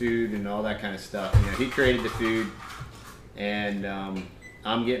His food and all that kind of stuff. You know, He created the food, and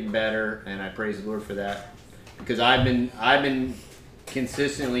I'm getting better, and I praise the Lord for that. Because I've been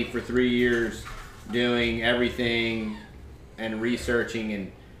consistently for 3 years doing everything and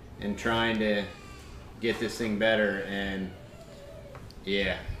researching and trying to get this thing better, and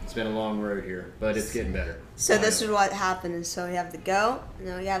yeah, it's been a long road here, but it's getting better. So this is what happened. And so we have the goat, and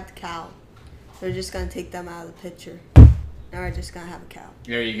then we have the cow. We're just gonna take them out of the picture. Now we're just gonna have a cow.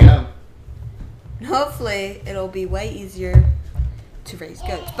 There you go. And hopefully it'll be way easier to raise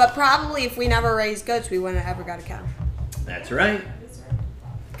goats. But probably if we never raised goats, we wouldn't have ever got a cow. That's right.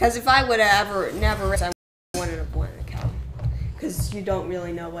 Because if I would have ever never raised, I wouldn't have wanted a cow. Because you don't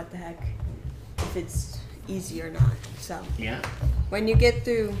really know what the heck, if it's easy or not. So Yeah. when you get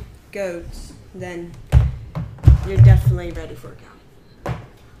through goats, then you're definitely ready for a cow.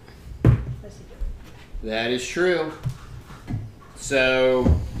 That is true.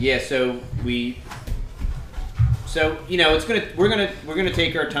 So yeah, so you know, we're gonna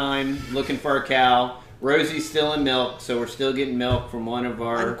take our time looking for a cow. Rosie's still in milk, so we're still getting milk from one of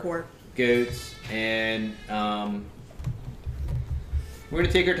our Encore. goats, and we're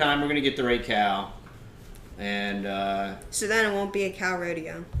gonna take our time. We're gonna get the right cow, and So then it won't be a cow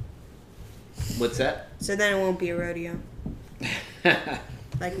rodeo. what's that? So then it won't be a rodeo,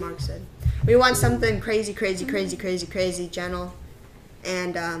 like Mark said. We want something crazy, gentle,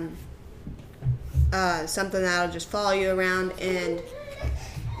 and something that'll just follow you around, and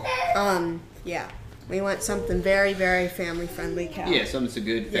yeah, we want something very, very family-friendly cow. Yeah, something's a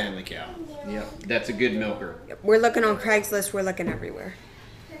good family cow. Yep, that's a good milker. We're looking on Craigslist. We're looking everywhere,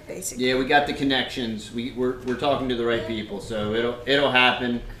 basically. Yeah, we got the connections. We're talking to the right people, so it'll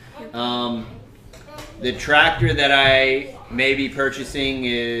happen. The tractor that I may be purchasing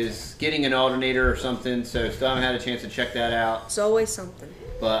is getting an alternator or something, so still haven't had a chance to check that out. It's always something.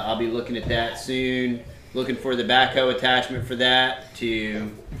 But I'll be looking at that soon. Looking for the backhoe attachment for that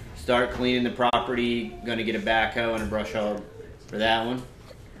to start cleaning the property. Gonna get a backhoe and a brush hog for that one.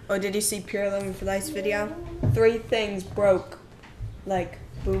 Oh, did you see Pure Living for Life's video? 3 things broke, like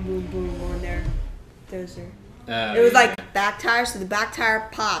boom, boom, boom on their dozer. It was like back tire, so the back tire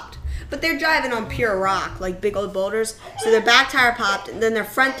popped. But they're driving on pure rock, like big old boulders. So their back tire popped, and then their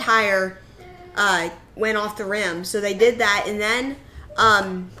front tire went off the rim. So they did that, and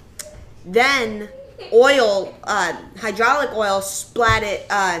then oil, hydraulic oil splatted.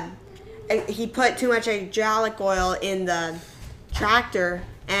 He put too much hydraulic oil in the tractor,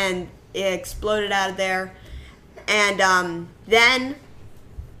 and it exploded out of there. And then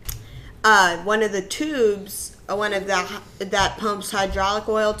one of the tubes, one of that pumps hydraulic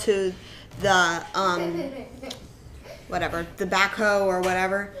oil to the whatever, the backhoe or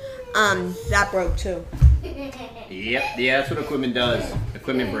whatever, that broke too. Yep, yeah, that's what equipment does.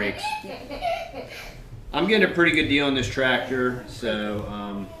 Equipment breaks. I'm getting a pretty good deal on this tractor,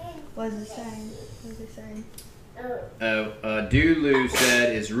 so What is it saying? What is it saying? Dooloowoohoo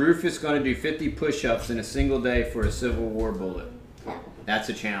said, "Is Rufus going to do 50 push-ups in a single day for a Civil War bullet?" That's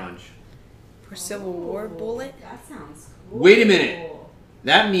a challenge. For Civil War bullet? That sounds cool. Wait a minute.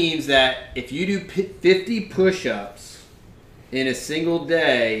 That means that if you do 50 push-ups in a single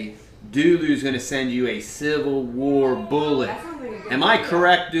day, Dooloowoohoo's going to send you a Civil War bullet. That sounds like a good Am I idea.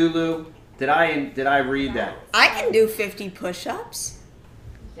 correct, Dooloowoohoo? Did I read that? I can do 50 push-ups.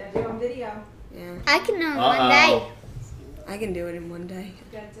 Gotta do it on video. Yeah, I can know one day. I can do it in one day.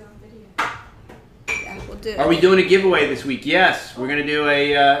 Gotta do it on video. Yeah, we'll do it. Are we doing a giveaway this week? Yes, we're gonna do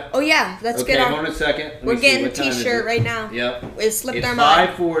a. Oh yeah, let's Okay, get hold on. on a second. Let We're me see, getting a what time is t-shirt it? right now. Yep. It slipped It's our mind.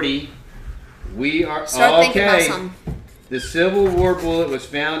 5:40. We are Start thinking about okay. something. The Civil War bullet was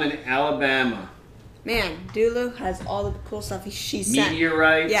found in Alabama. Man, Dooloowoohoo has all the cool stuff she sent.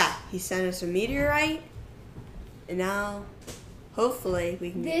 Meteorites. Yeah, he sent us a meteorite, and now, hopefully, we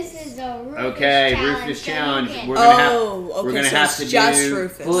can. This is a Rufus Okay, challenge. Rufus that challenge. we can- We're gonna have. okay, We're gonna so have it's to just do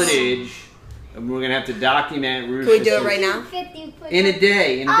Rufus. footage, and we're gonna have to document Rufus. Can we do it right now? 50 push-ups. In a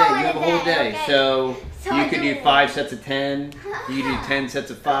day. In a day. Oh, You in have a a whole day, day. okay. So So you I could do do it. 5 sets of 10. You could do 10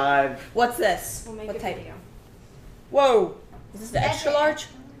 sets of 5. What's this? We'll make What a type? video. Whoa! Is this the That's extra it. large?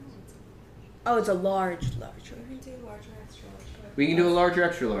 Oh, it's a large. We can do large or extra large. We can do a large or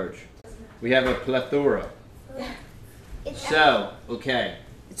extra large. We have a plethora. It's So, okay.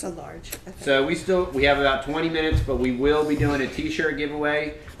 It's a large. Okay. So we have about 20 minutes, but we will be doing a t-shirt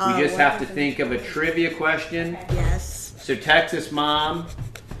giveaway. We just have to think of a trivia question. Yes. So Texas Mom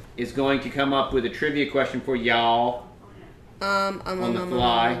is going to come up with a trivia question for y'all. On the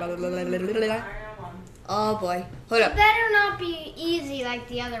fly. Oh boy. Hold It up. better not be easy like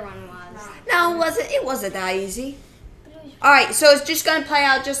the other one was. No, it wasn't that easy. Alright, so it's just gonna play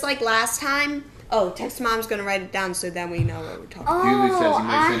out just like last time. Oh, Text Mom's gonna write it down so then we know what we're talking about. Dooley says he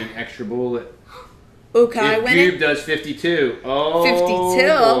might send an extra bullet. Oh, can I If win Cube it? does 52. Oh, 52,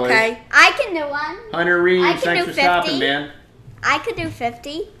 boy. okay. I can do one. Hunter I Reeves, can thanks do for stopping, 50. man. I could do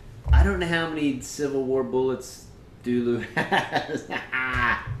 50. I don't know how many Civil War bullets Dooloo has. You're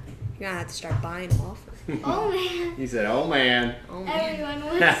gonna have to start buying them off. Oh man. He said, "Oh man." Oh man.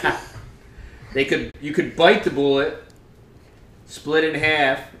 Everyone wants You could bite the bullet, split it in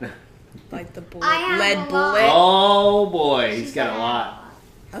half. Like the bullet, I have lead a lot. bullet. Oh boy, he's got a lot.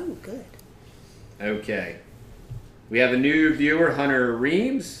 Oh, good. Okay. We have a new viewer, Hunter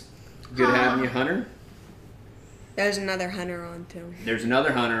Reeves. Good having you, Hunter. There's another hunter on too. There's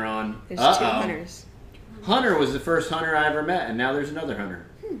another Hunter on. There's Uh-oh. two hunters. Hunter was the first Hunter I ever met, and now there's another Hunter.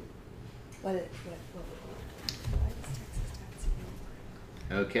 What?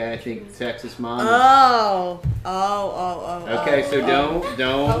 Okay, I think Texas Mom. Oh. Okay, so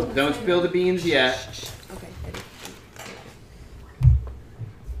don't spill the beans yet. Okay.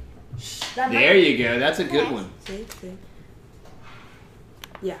 Ready. There you go. That's a good one. See.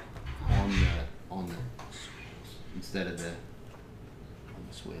 Yeah. On the instead of the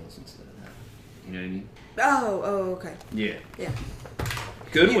swales instead of that. You know what I mean? Oh, okay. Yeah. Yeah.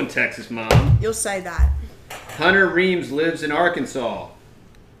 Good one, Texas Mom. You'll say that. Hunter Reeves lives in Arkansas.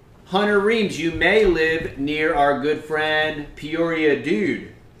 Hunter Reeves, you may live near our good friend Peoria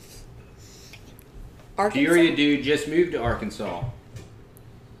Dude. Arkansas? Peoria Dude just moved to Arkansas.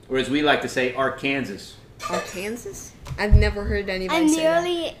 Or as we like to say, Arkansas. Arkansas? I've never heard anybody say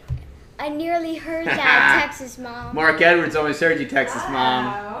that. I nearly heard that, Texas Mom. Mark Edwards always heard you, Texas Mom.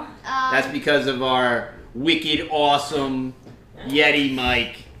 Wow. That's because of our wicked, awesome Yeti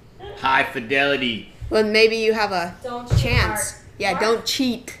mic. High fidelity. Well, maybe you have a Don't cheat, chance. Mark. Yeah, don't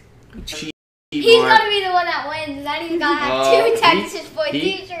cheat. He's gonna be the one that wins. Then he's gonna have two Texas Boy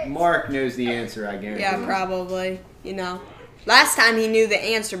t-shirts. Mark knows the answer, I guarantee. Yeah, probably. You know. Last time he knew the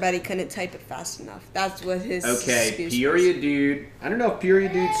answer, but he couldn't type it fast enough. That's what his Okay, excuse Peoria was. Dude. I don't know if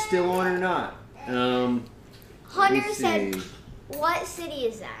Peoria Dude's still on or not. Hunter let's said, see. "What city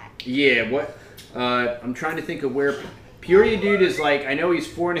is that?" Yeah, what? I'm trying to think of where Peoria Dude is. Like, I know he's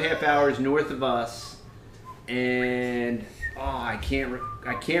 4.5 hours north of us, and I can't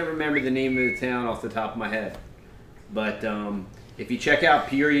remember the name of the town off the top of my head. But if you check out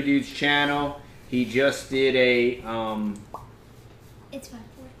Peoria Dude's channel, he just did a It's fine.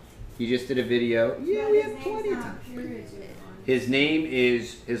 he just did a video. Yeah, we have plenty of time. His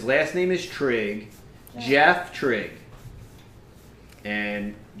last name is Trigg, Jeff Trigg.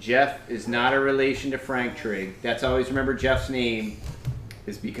 And Jeff is not a relation to Frank Trigg. That's always remember Jeff's name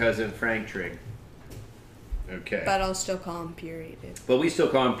is because of Frank Trigg. Okay. But I'll still call him Peoria. But we still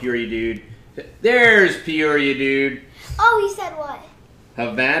call him Peoria Dude. There's Peoria Dude. Oh, he said what?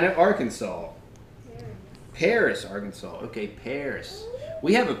 Havana, Arkansas. Paris, Arkansas. Okay, Paris.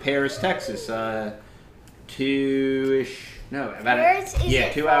 We have a Paris, Texas. 2-ish. No, about Paris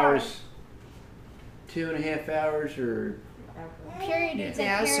isn't 2 far. hours. 2.5 hours or. Period. Yeah. It's like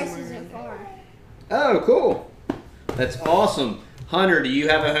Yeah, Paris somewhere isn't around far. Oh, cool. That's awesome. Hunter, do you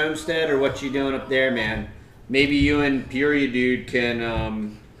have a homestead or what you doing up there, man? Maybe you and Peoria Dude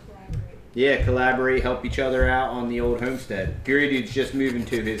can, collaborate, help each other out on the old homestead. Peoria Dude's just moving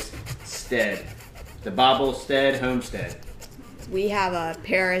to his stead. The Bobblestead homestead. We have a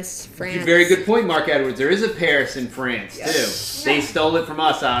Paris, France. Very good point, Mark Edwards. There is a Paris in France, Yes. too. They stole it from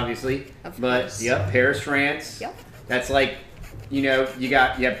us, obviously. Of But, course. yep, Paris, France. Yep. That's like, you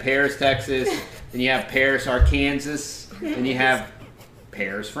have Paris, Texas, then you have Paris, Arkansas, then you have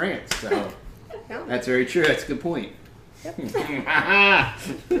Paris, France. So Yeah. that's very true. That's a good point.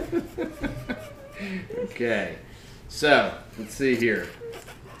 Okay. So, let's see here.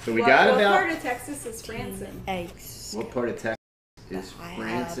 So we got what about... part of Texas is Franson? Eggs. What part of Texas is I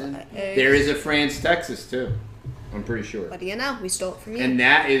France have in? eggs. There is a France, Texas, too. I'm pretty sure. What do you know? We stole it from you. And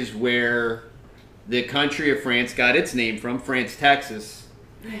that is where the country of France got its name from, France, Texas.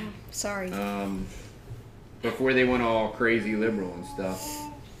 Sorry. Before they went all crazy liberal and stuff.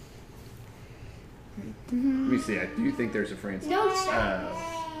 Let me see. I do think there's a France. No, it's not.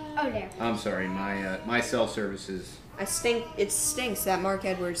 Oh, there. I'm sorry. My cell service is. It stinks that Mark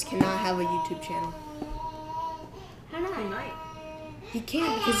Edwards cannot have a YouTube channel. How not? I might. He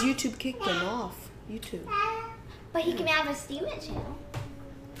can't because YouTube kicked him off. YouTube. But he can have a Steemit channel.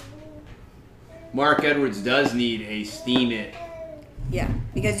 Mark Edwards does need a Steemit. Yeah,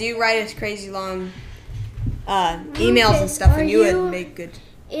 because you write us crazy long emails and stuff, and you would make good.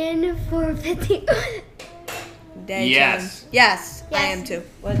 In for 50. day. Yes. Jen. Yes, I Yes. am too.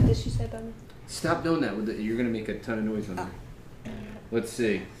 What did she say about me? Stop doing that. You're gonna make a ton of noise on there. Let's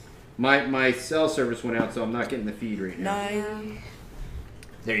see. My cell service went out, so I'm not getting the feed right now. Nine.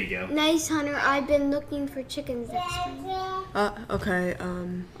 There you go. Nice, Hunter. I've been looking for chickens this spring. Okay.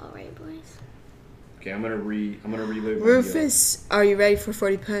 All right, boys. Okay, I'm gonna reload. my Rufus, are you ready for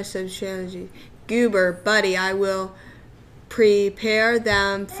 40% strategy? Goober, buddy, I will prepare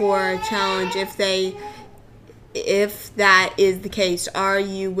them for a challenge if that is the case. Are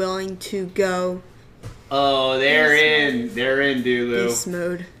you willing to go Oh, they're in, Dooloo. beast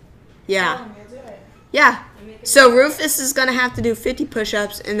mode? Yeah. Yeah. So Rufus is gonna have to do 50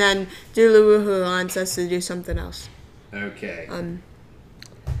 push-ups, and then Dooloowoohoo wants us to do something else. Okay.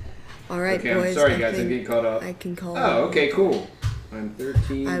 All right, Okay, boys. I'm sorry, I guys. I'm think getting caught up. I can call. Oh, okay, cool. I'm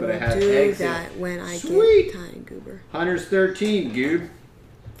 13, I but will I have do eggs. that when I Sweet. get time, Goober. Hunter's 13, Goob.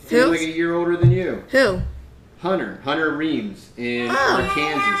 Who? He's like a year older than you. Who? Hunter Reams in Oh.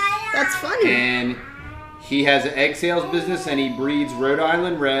 Kansas. That's funny. And he has an egg sales business, and he breeds Rhode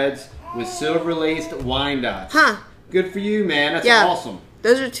Island Reds with silver-laced Wyandottes. Huh. Good for you, man. That's Yeah. awesome.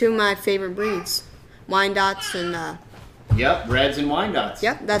 Those are two of my favorite breeds. Wyandottes and Yep, Reds and Wyandottes.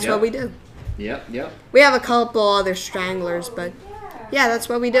 yep, that's what we do. Yep. We have a couple other stranglers, but yeah, that's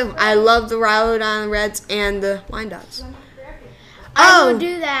what we do. I love the Rhode Island Reds and the Wyandottes. I Oh. will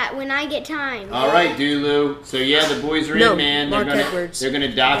do that when I get time. All right, Dooloo. So yeah, the boys are No, in, man. Mark Edwards. They're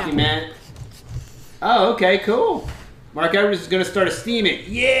gonna document. Oh, okay, cool. Mark Edwards is gonna start a Steemit.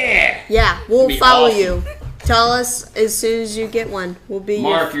 Yeah. Yeah, we'll Be follow awesome. you. Tell us as soon as you get one. We'll be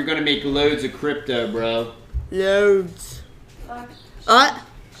Mark, you're gonna make loads of crypto, bro. loads. Oh,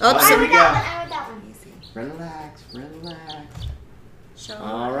 Oops. here we go. I want that one. Relax. Show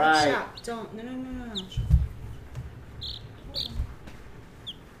All right. Shop. Don't. No.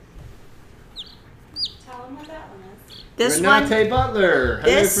 Tell them what that one is. This Renate Butler. Hello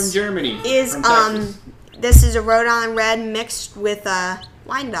this from Germany. is from Texas. this is a Rhode Island Red mixed with a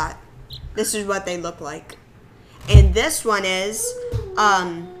Wyandotte. This is what they look like. And this one is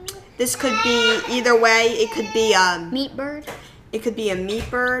this could be either way. It could be Meat bird. it could be a meat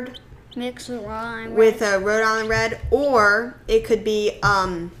bird Mixed with lime. with a Rhode Island Red, or it could be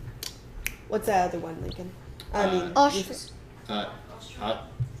what's that other one, Lincoln? Ostrich.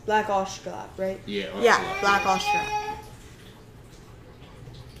 Black Australorp, right? Yeah. Yeah, Black Australorp.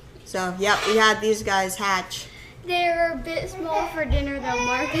 So, yep, we had these guys hatch. They're a bit small for dinner though,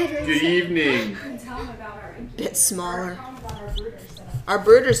 Mark. Good evening. Tell them about our. Bit smaller. Tell them about our brooders. Our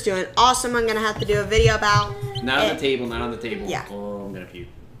brooder's doing awesome. I'm gonna have to do a video about. Not on it. the table. Not on the table. Yeah. Oh, I'm gonna puke.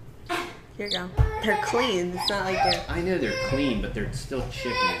 Here you go. They're clean. It's not like they're. I know they're clean, but they're still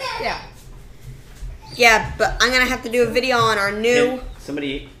chickens. Yeah. Yeah, but I'm gonna have to do a video on our new. Can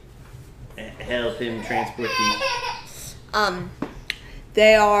somebody help him transport these.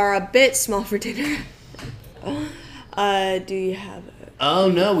 They are a bit small for dinner. Do you have it? Oh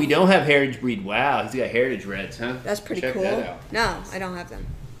no, we don't have heritage breed. Wow, he's got heritage reds, huh? That's pretty Check cool. that out. No, I don't have them.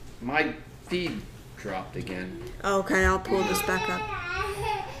 My feed dropped again. Okay, I'll pull this back up.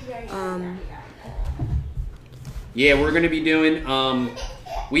 Yeah, we're gonna be doing.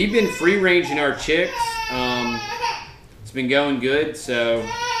 We've been free ranging our chicks. It's been going good, so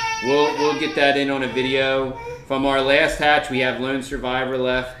we'll get that in on a video. From our last hatch, we have Lone Survivor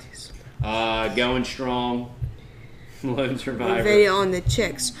left, going strong. Lone Survivor. Video on the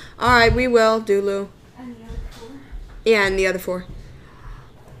chicks. All right, we will, Dooloo. And the other four. Yeah, and the other four.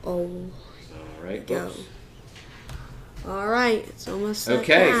 Oh, All right, go. folks. All right, it's almost that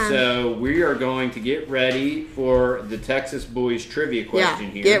Okay, time. so we are going to get ready for the Texas Boys trivia question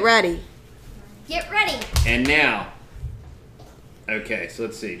yeah, here. get ready. Get ready. And now, okay, so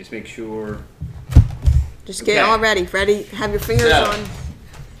let's see. Just make sure. Just get Okay. all ready. Ready? Have your fingers So, on.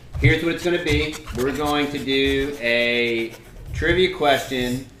 Here's what it's going to be. We're going to do a trivia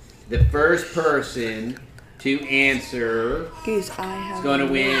question. The first person to answer Goose, I have. is going to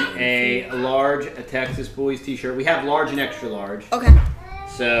win a large Texas Boys t-shirt. We have large and extra large. Okay.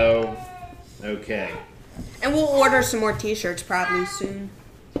 So, okay. And we'll order some more T-shirts probably soon.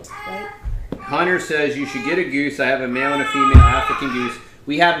 Right? Hunter says you should get a goose. I have a male and a female African goose.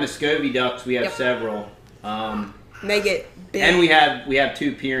 We have Muscovy ducks. We have Yep. several. Make it big. And we have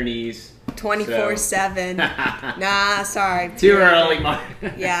two Pyrenees. 24/7. Nah, sorry. Too early, Mark.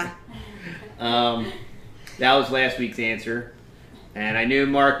 Yeah. That was last week's answer. And I knew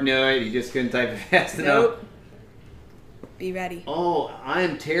Mark knew it. He just couldn't type it fast enough. Nope. Be ready. Oh, I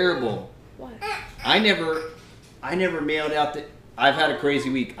am terrible. What? I never mailed out the... I've had a crazy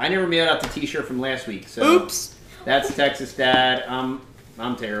week. I never mailed out the t-shirt from last week. So Oops. That's Texas Dad. I'm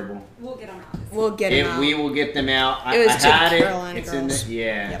I'm terrible. We'll get them out. We'll get them out. We will get them out. It was I to had the it. Carolina It's girls. in the,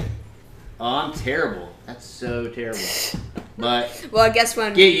 yeah. Yep. Oh, I'm terrible. That's so terrible. But Well, I guess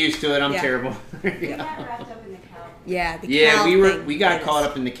when get used to it. I'm Yeah. terrible. We got wrapped up in the cow. yeah, the Yeah, cow thing we got hit caught us.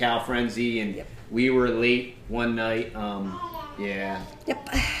 up in the cow frenzy, and Yep. we were late one night. Yeah. Yep.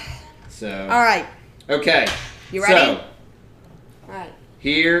 So. All right. Okay. You ready? So, All right.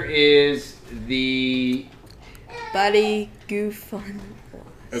 here is the. Buddy goof fun.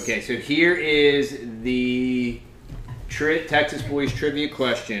 Okay, so here is the Texas Boys trivia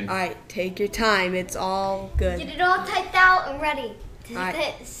question. All right. Take your time. It's all Get good. it all typed out and ready. Alright.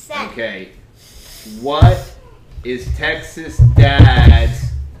 Hit set. Okay. What is Texas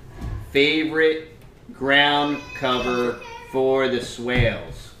Dad's favorite ground cover for the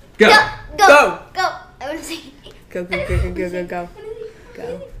swales? Go! Go. Go. Go. I want to see. Go, go, go, go, go, go, go.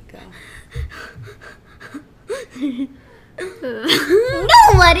 Go, go.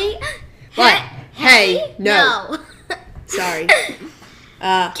 Nobody. What? Hey, no. Sorry.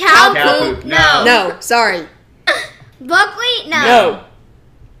 Cow Cow poop. poop, No. No, sorry. Buckwheat. No. No.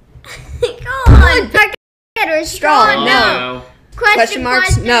 Come on. Packet or straw. Straw, No. Question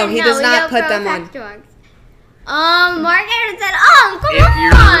marks? No, he does we not don't put them on. question marks. Mark Anderson. Come If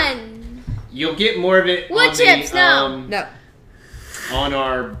you're- on. You'll get more of it Wood on chips, the, no. No. on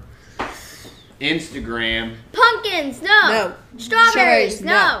our Instagram. Pumpkins. No. No. Strawberries.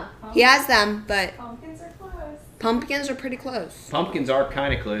 No. He has them, but Pumpkins are close. pumpkins are pretty close. Pumpkins are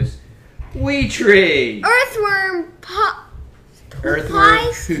kind of close. Wheat tree. Earthworm. Earthworm.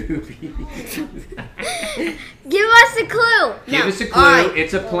 pies? Poopy. Give us a clue. Give No. us a clue. All right.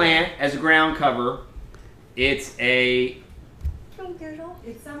 It's a plant as a ground cover. It's a.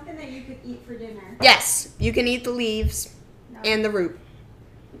 It's something that you could eat for dinner. Yes, you can eat the leaves and the root.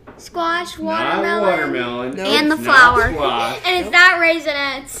 Squash, Not watermelon, watermelon. Nope. and the It's flower. not squash. And it's not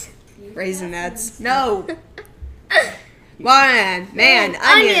raisinets. Raisinets. No. Man,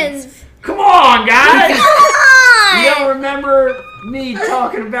 onions. Come on, guys! Come on! You don't remember me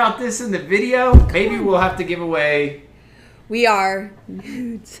talking about this in the video? Maybe we'll have to give away. We are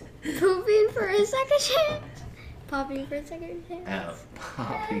nudes. Pooping for a second chance. Popping for a second chance. Oh,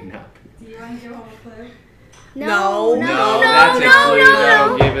 Poppy, not. Do you want to give them a clue? No. No, that's a clue.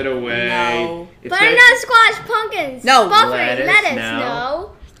 That'll give it away. No. If Butternut that- squash, pumpkins. No. Buffering, Lettuce, no.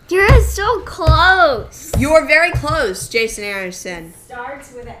 no. You're so close. You are very close, Jason Anderson.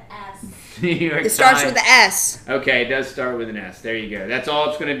 Starts with an S. New York It starts Times. with an S. Okay, it does start with an S. There you go. That's all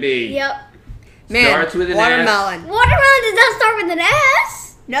it's going to be. Yep. Man, Starts with an watermelon. Watermelon does not start with an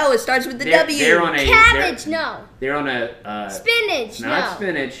S. No, it starts with the They're- W. They're on a. Cabbage, no. They're on a. Spinach, Not no.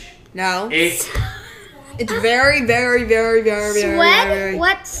 spinach. No. It's It's very, very, very, very, very, Swed? very.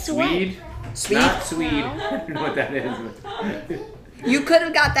 What's swed? Swede. Swede? Not Swede. I don't know what that is. You could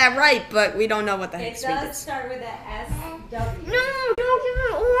have got that right, but we don't know what the heck It Swede does is. start with an S-W. No, don't give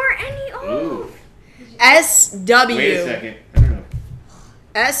an or any O. Ooh. SW. Wait a second. I don't know.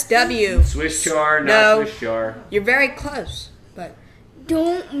 SW. Swiss char, not No. Swiss char. You're very close, but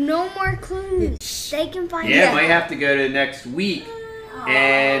Don't, no more clues. They can find Yeah, out. might have to go to next week.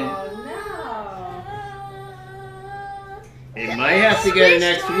 And Oh, no. it might have to go to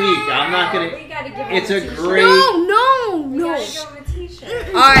next week. I'm not going We to. gotta give them It's a t-shirt. great. No, We no. gotta give them a t-shirt.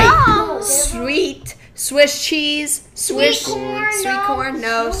 all right. No. Sweet Swiss cheese, Swiss Sweet corn, sweet no. corn.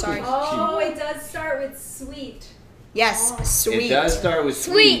 No, sorry. Oh, it does start with sweet. Yes, sweet. It does start with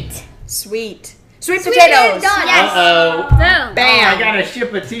Sweet. Sweet. Sweet Sweet potatoes. is done. Yes. Uh-oh. Boom. Bam. I gotta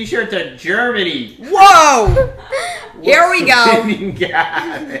ship a t-shirt to Germany. Whoa! Here we go. You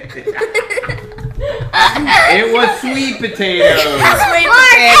got it. It was sweet potatoes. Sweet Mark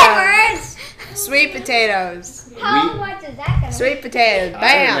potatoes. Edwards. Sweet potatoes. How much is that gonna Sweet potatoes.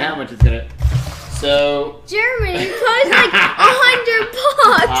 I don't know how Bam. much it's gonna. So Germany costs like 100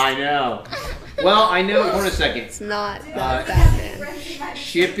 bucks. I know. Well, I know. Hold on a second. It's not Uh, that bad.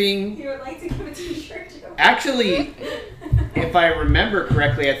 Shipping. You would like to give a t-shirt to Actually, if I remember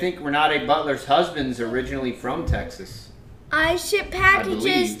correctly, I think Renate Butler's husband's originally from Texas. I ship I packages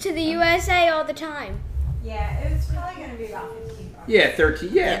believe. to the USA all the time. Yeah, it's probably going to be about 15 bucks. Yeah, 13.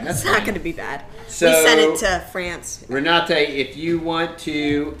 Yeah, that's It's not fine. going to be bad. So, We sent it to France. Renate, if you want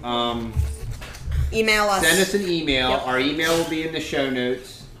to Email us. send us an email, Yep. our email will be in the show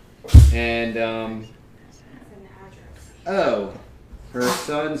notes. And That's an address. oh, her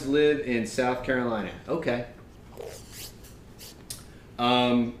sons live in South Carolina. Okay.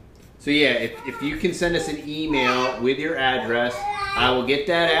 So yeah, if you can send us an email with your address, I will get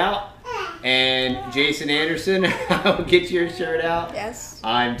that out. And Jason Anderson, I will get your shirt out. Yes.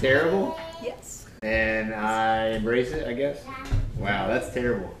 I'm terrible, Yes. and I embrace it, I guess. Wow, that's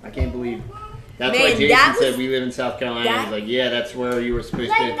terrible. I can't believe. That's Man, why Jason that was- said we live in South Carolina. that- He's like, yeah, that's where you were supposed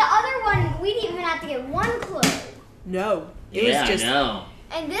Like to. the other one, we didn't even have to get one clue. No. It Yeah, was just. I know.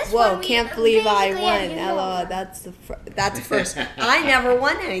 And this Whoa, one, we can't believe I basically had won. to do Hello, over. that's the first. I never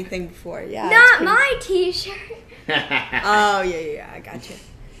won anything before. Yeah. it's Not pretty- my T-shirt. Oh yeah, I got you.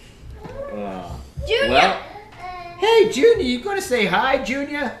 Junior. Well, hey, Junior, you gonna say hi,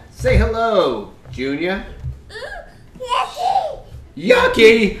 Junior? Say hello, Junior. Yucky.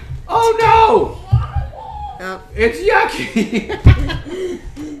 Yucky! Oh no! Oh. It's yucky!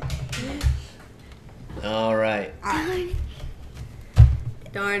 All right.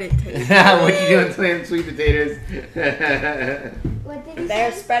 Darn it. What you doing playing sweet potatoes? What did he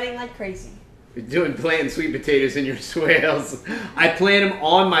They're say? spreading like crazy. You're doing planting sweet potatoes in your swales. I plant them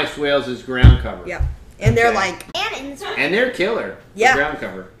on my swales as ground cover. Yep. And they're Okay. like, And in this one. And they're killer. for Yeah. ground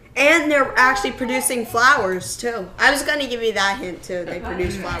cover. and they're actually producing flowers too. I was gonna give you that hint too. They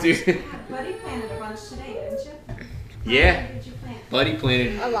produce flowers. Dude. Buddy planted a bunch today, didn't you? Yeah. How many did you plant? Buddy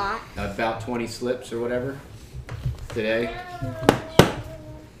planted A lot. about 20 slips or whatever today.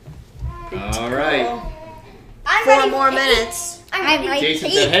 All right. I'm 4 ready more to minutes. eat. I'm ready Jason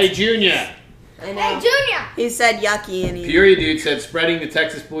to said, eat. hey, Junior. I Hey, know. Junior. He said yucky and he. Fury Dude said, spreading the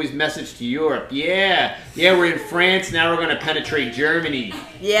Texas Boys message to Europe. Yeah. Yeah, we're in France. Now we're going to penetrate Germany.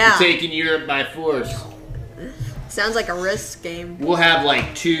 Yeah. We're taking Europe by force. Sounds like a risk game. We'll have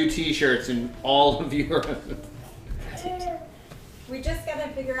like 2 T-shirts in all of Europe. We just gotta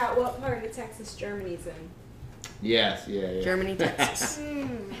figure out what part of Texas Germany's in. Yes, yeah. Germany, Texas.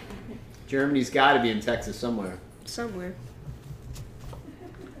 Germany's got to be in Texas somewhere. Somewhere.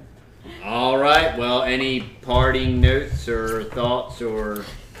 All right. Well, any parting notes or thoughts or?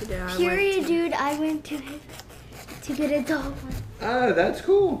 Yeah, I Period, went dude. I went to get a dog one. Oh, that's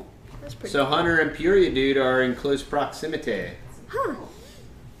cool. That's pretty So Hunter and Peoria Dude are in close proximity. Huh.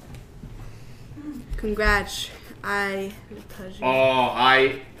 Congrats. I.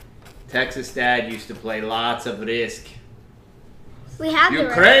 Oh, Texas Dad used to play lots of Risk. We have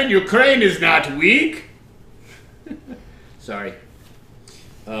the Ukraine is not weak. Sorry.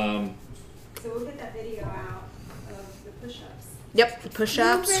 So we'll get that video out of the push-ups. Yep, the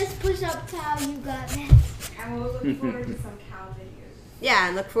push-ups. Press push-up towel. You got this. And we'll look forward to some cow videos. Yeah,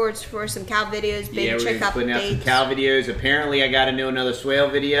 and look forward for some cow videos, big Yeah, we're chick gonna be putting out some updates. cow videos. Apparently, I got to do another swale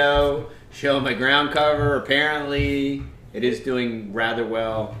video showing my ground cover. Apparently, it is doing rather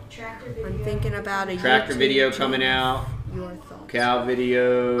well. Tractor video. I'm thinking about a Tractor YouTube video channel. coming out. Your thoughts? Cow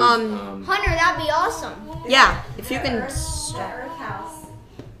videos. Hunter, that'd be awesome. Yeah, if you The can. Earth house.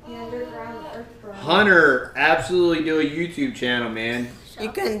 The underground Earth burn. Hunter, absolutely do a YouTube channel, man.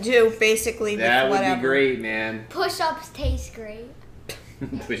 You can do basically That would whatever. be great, man. Push-ups taste great.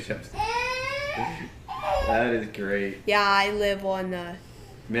 Push-ups. That is great. Yeah, I live on the.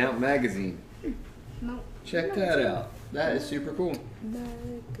 Mount Magazine. Check that out. That is super cool.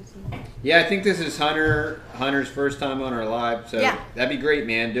 Yeah, I think this is Hunter's first time on our live, so Yeah. that'd be great,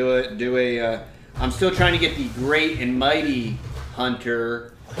 man. Do a. I'm still trying to get the great and mighty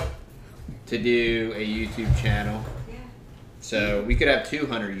Hunter to do a YouTube channel. Yeah. So we could have 2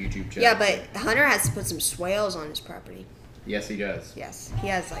 Hunter YouTube channels. Yeah, but Hunter has to put some swales on his property. Yes, he does. Yes, he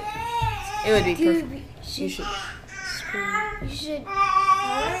has like. It would be perfect. Dude, You should. you should.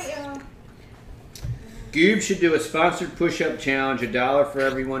 Goob should do a sponsored push-up challenge, $1 for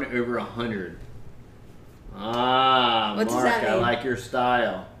everyone over 100. Ah, What does Mark, that I mean? like your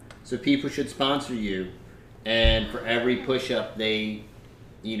style. So people should sponsor you, and for every push-up, they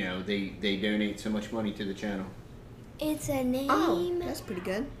donate so much money to the channel. It's a name. Oh, that's pretty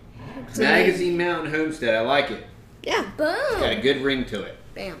good. Magazine Mountain Homestead, I like it. Yeah. It's got a Boom. good ring to it.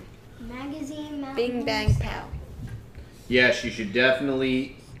 Bam. Magazine. Bing bang pow. Yes, you should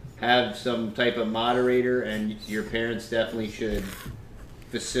definitely have some type of moderator, and your parents definitely should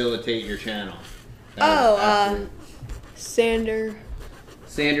facilitate your channel. Oh, Absolutely. Sander.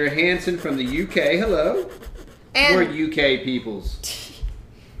 Sandra Hansen from the UK. Hello. More And UK peoples.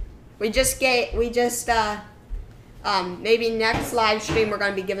 maybe next live stream we're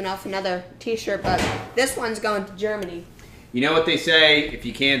going to be giving off another T-shirt, but this one's going to Germany. You know what they say? If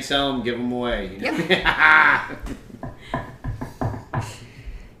you can't sell them, give them away. You know?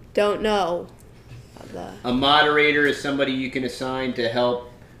 Don't know. A moderator is somebody you can assign to help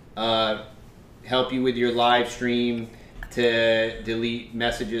you with your live stream, to delete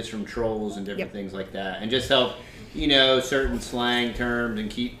messages from trolls and different Yep. things like that, and just help certain slang terms and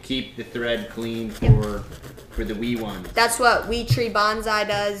keep the thread clean for the wee ones. That's what We Tree Bonsai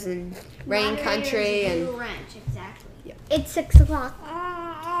does and Rain Country and Blue Ranch, exactly. Yep. It's 6 o'clock.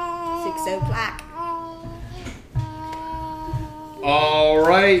 6 o'clock. All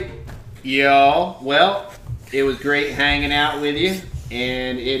right, y'all. Well, it was great hanging out with you.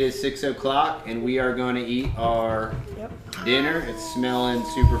 And it is 6 o'clock, and we are going to eat our dinner. It's smelling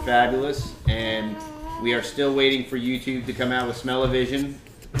super fabulous, and we are still waiting for YouTube to come out with Smell-O-Vision.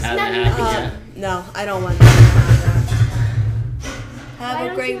 Hasn't happened yet. No, I don't want that.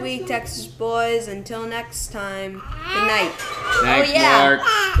 Have a great week, Texas boys. Until next time. Good night. Thanks, Mark.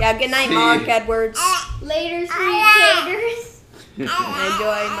 Yeah, good night, Mark Edwards. Later, sweet taters. Enjoy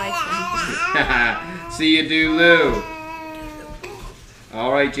my friend. See you, Dooloo.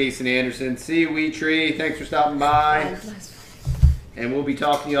 All right, Jason Anderson. See you, Wee Tree. Thanks for stopping by. And we'll be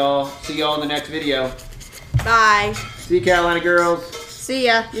talking to y'all. See y'all in the next video. Bye. See you, Carolina girls. See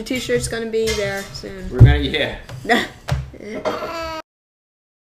ya. Your t-shirt's gonna be there soon. We're gonna, yeah.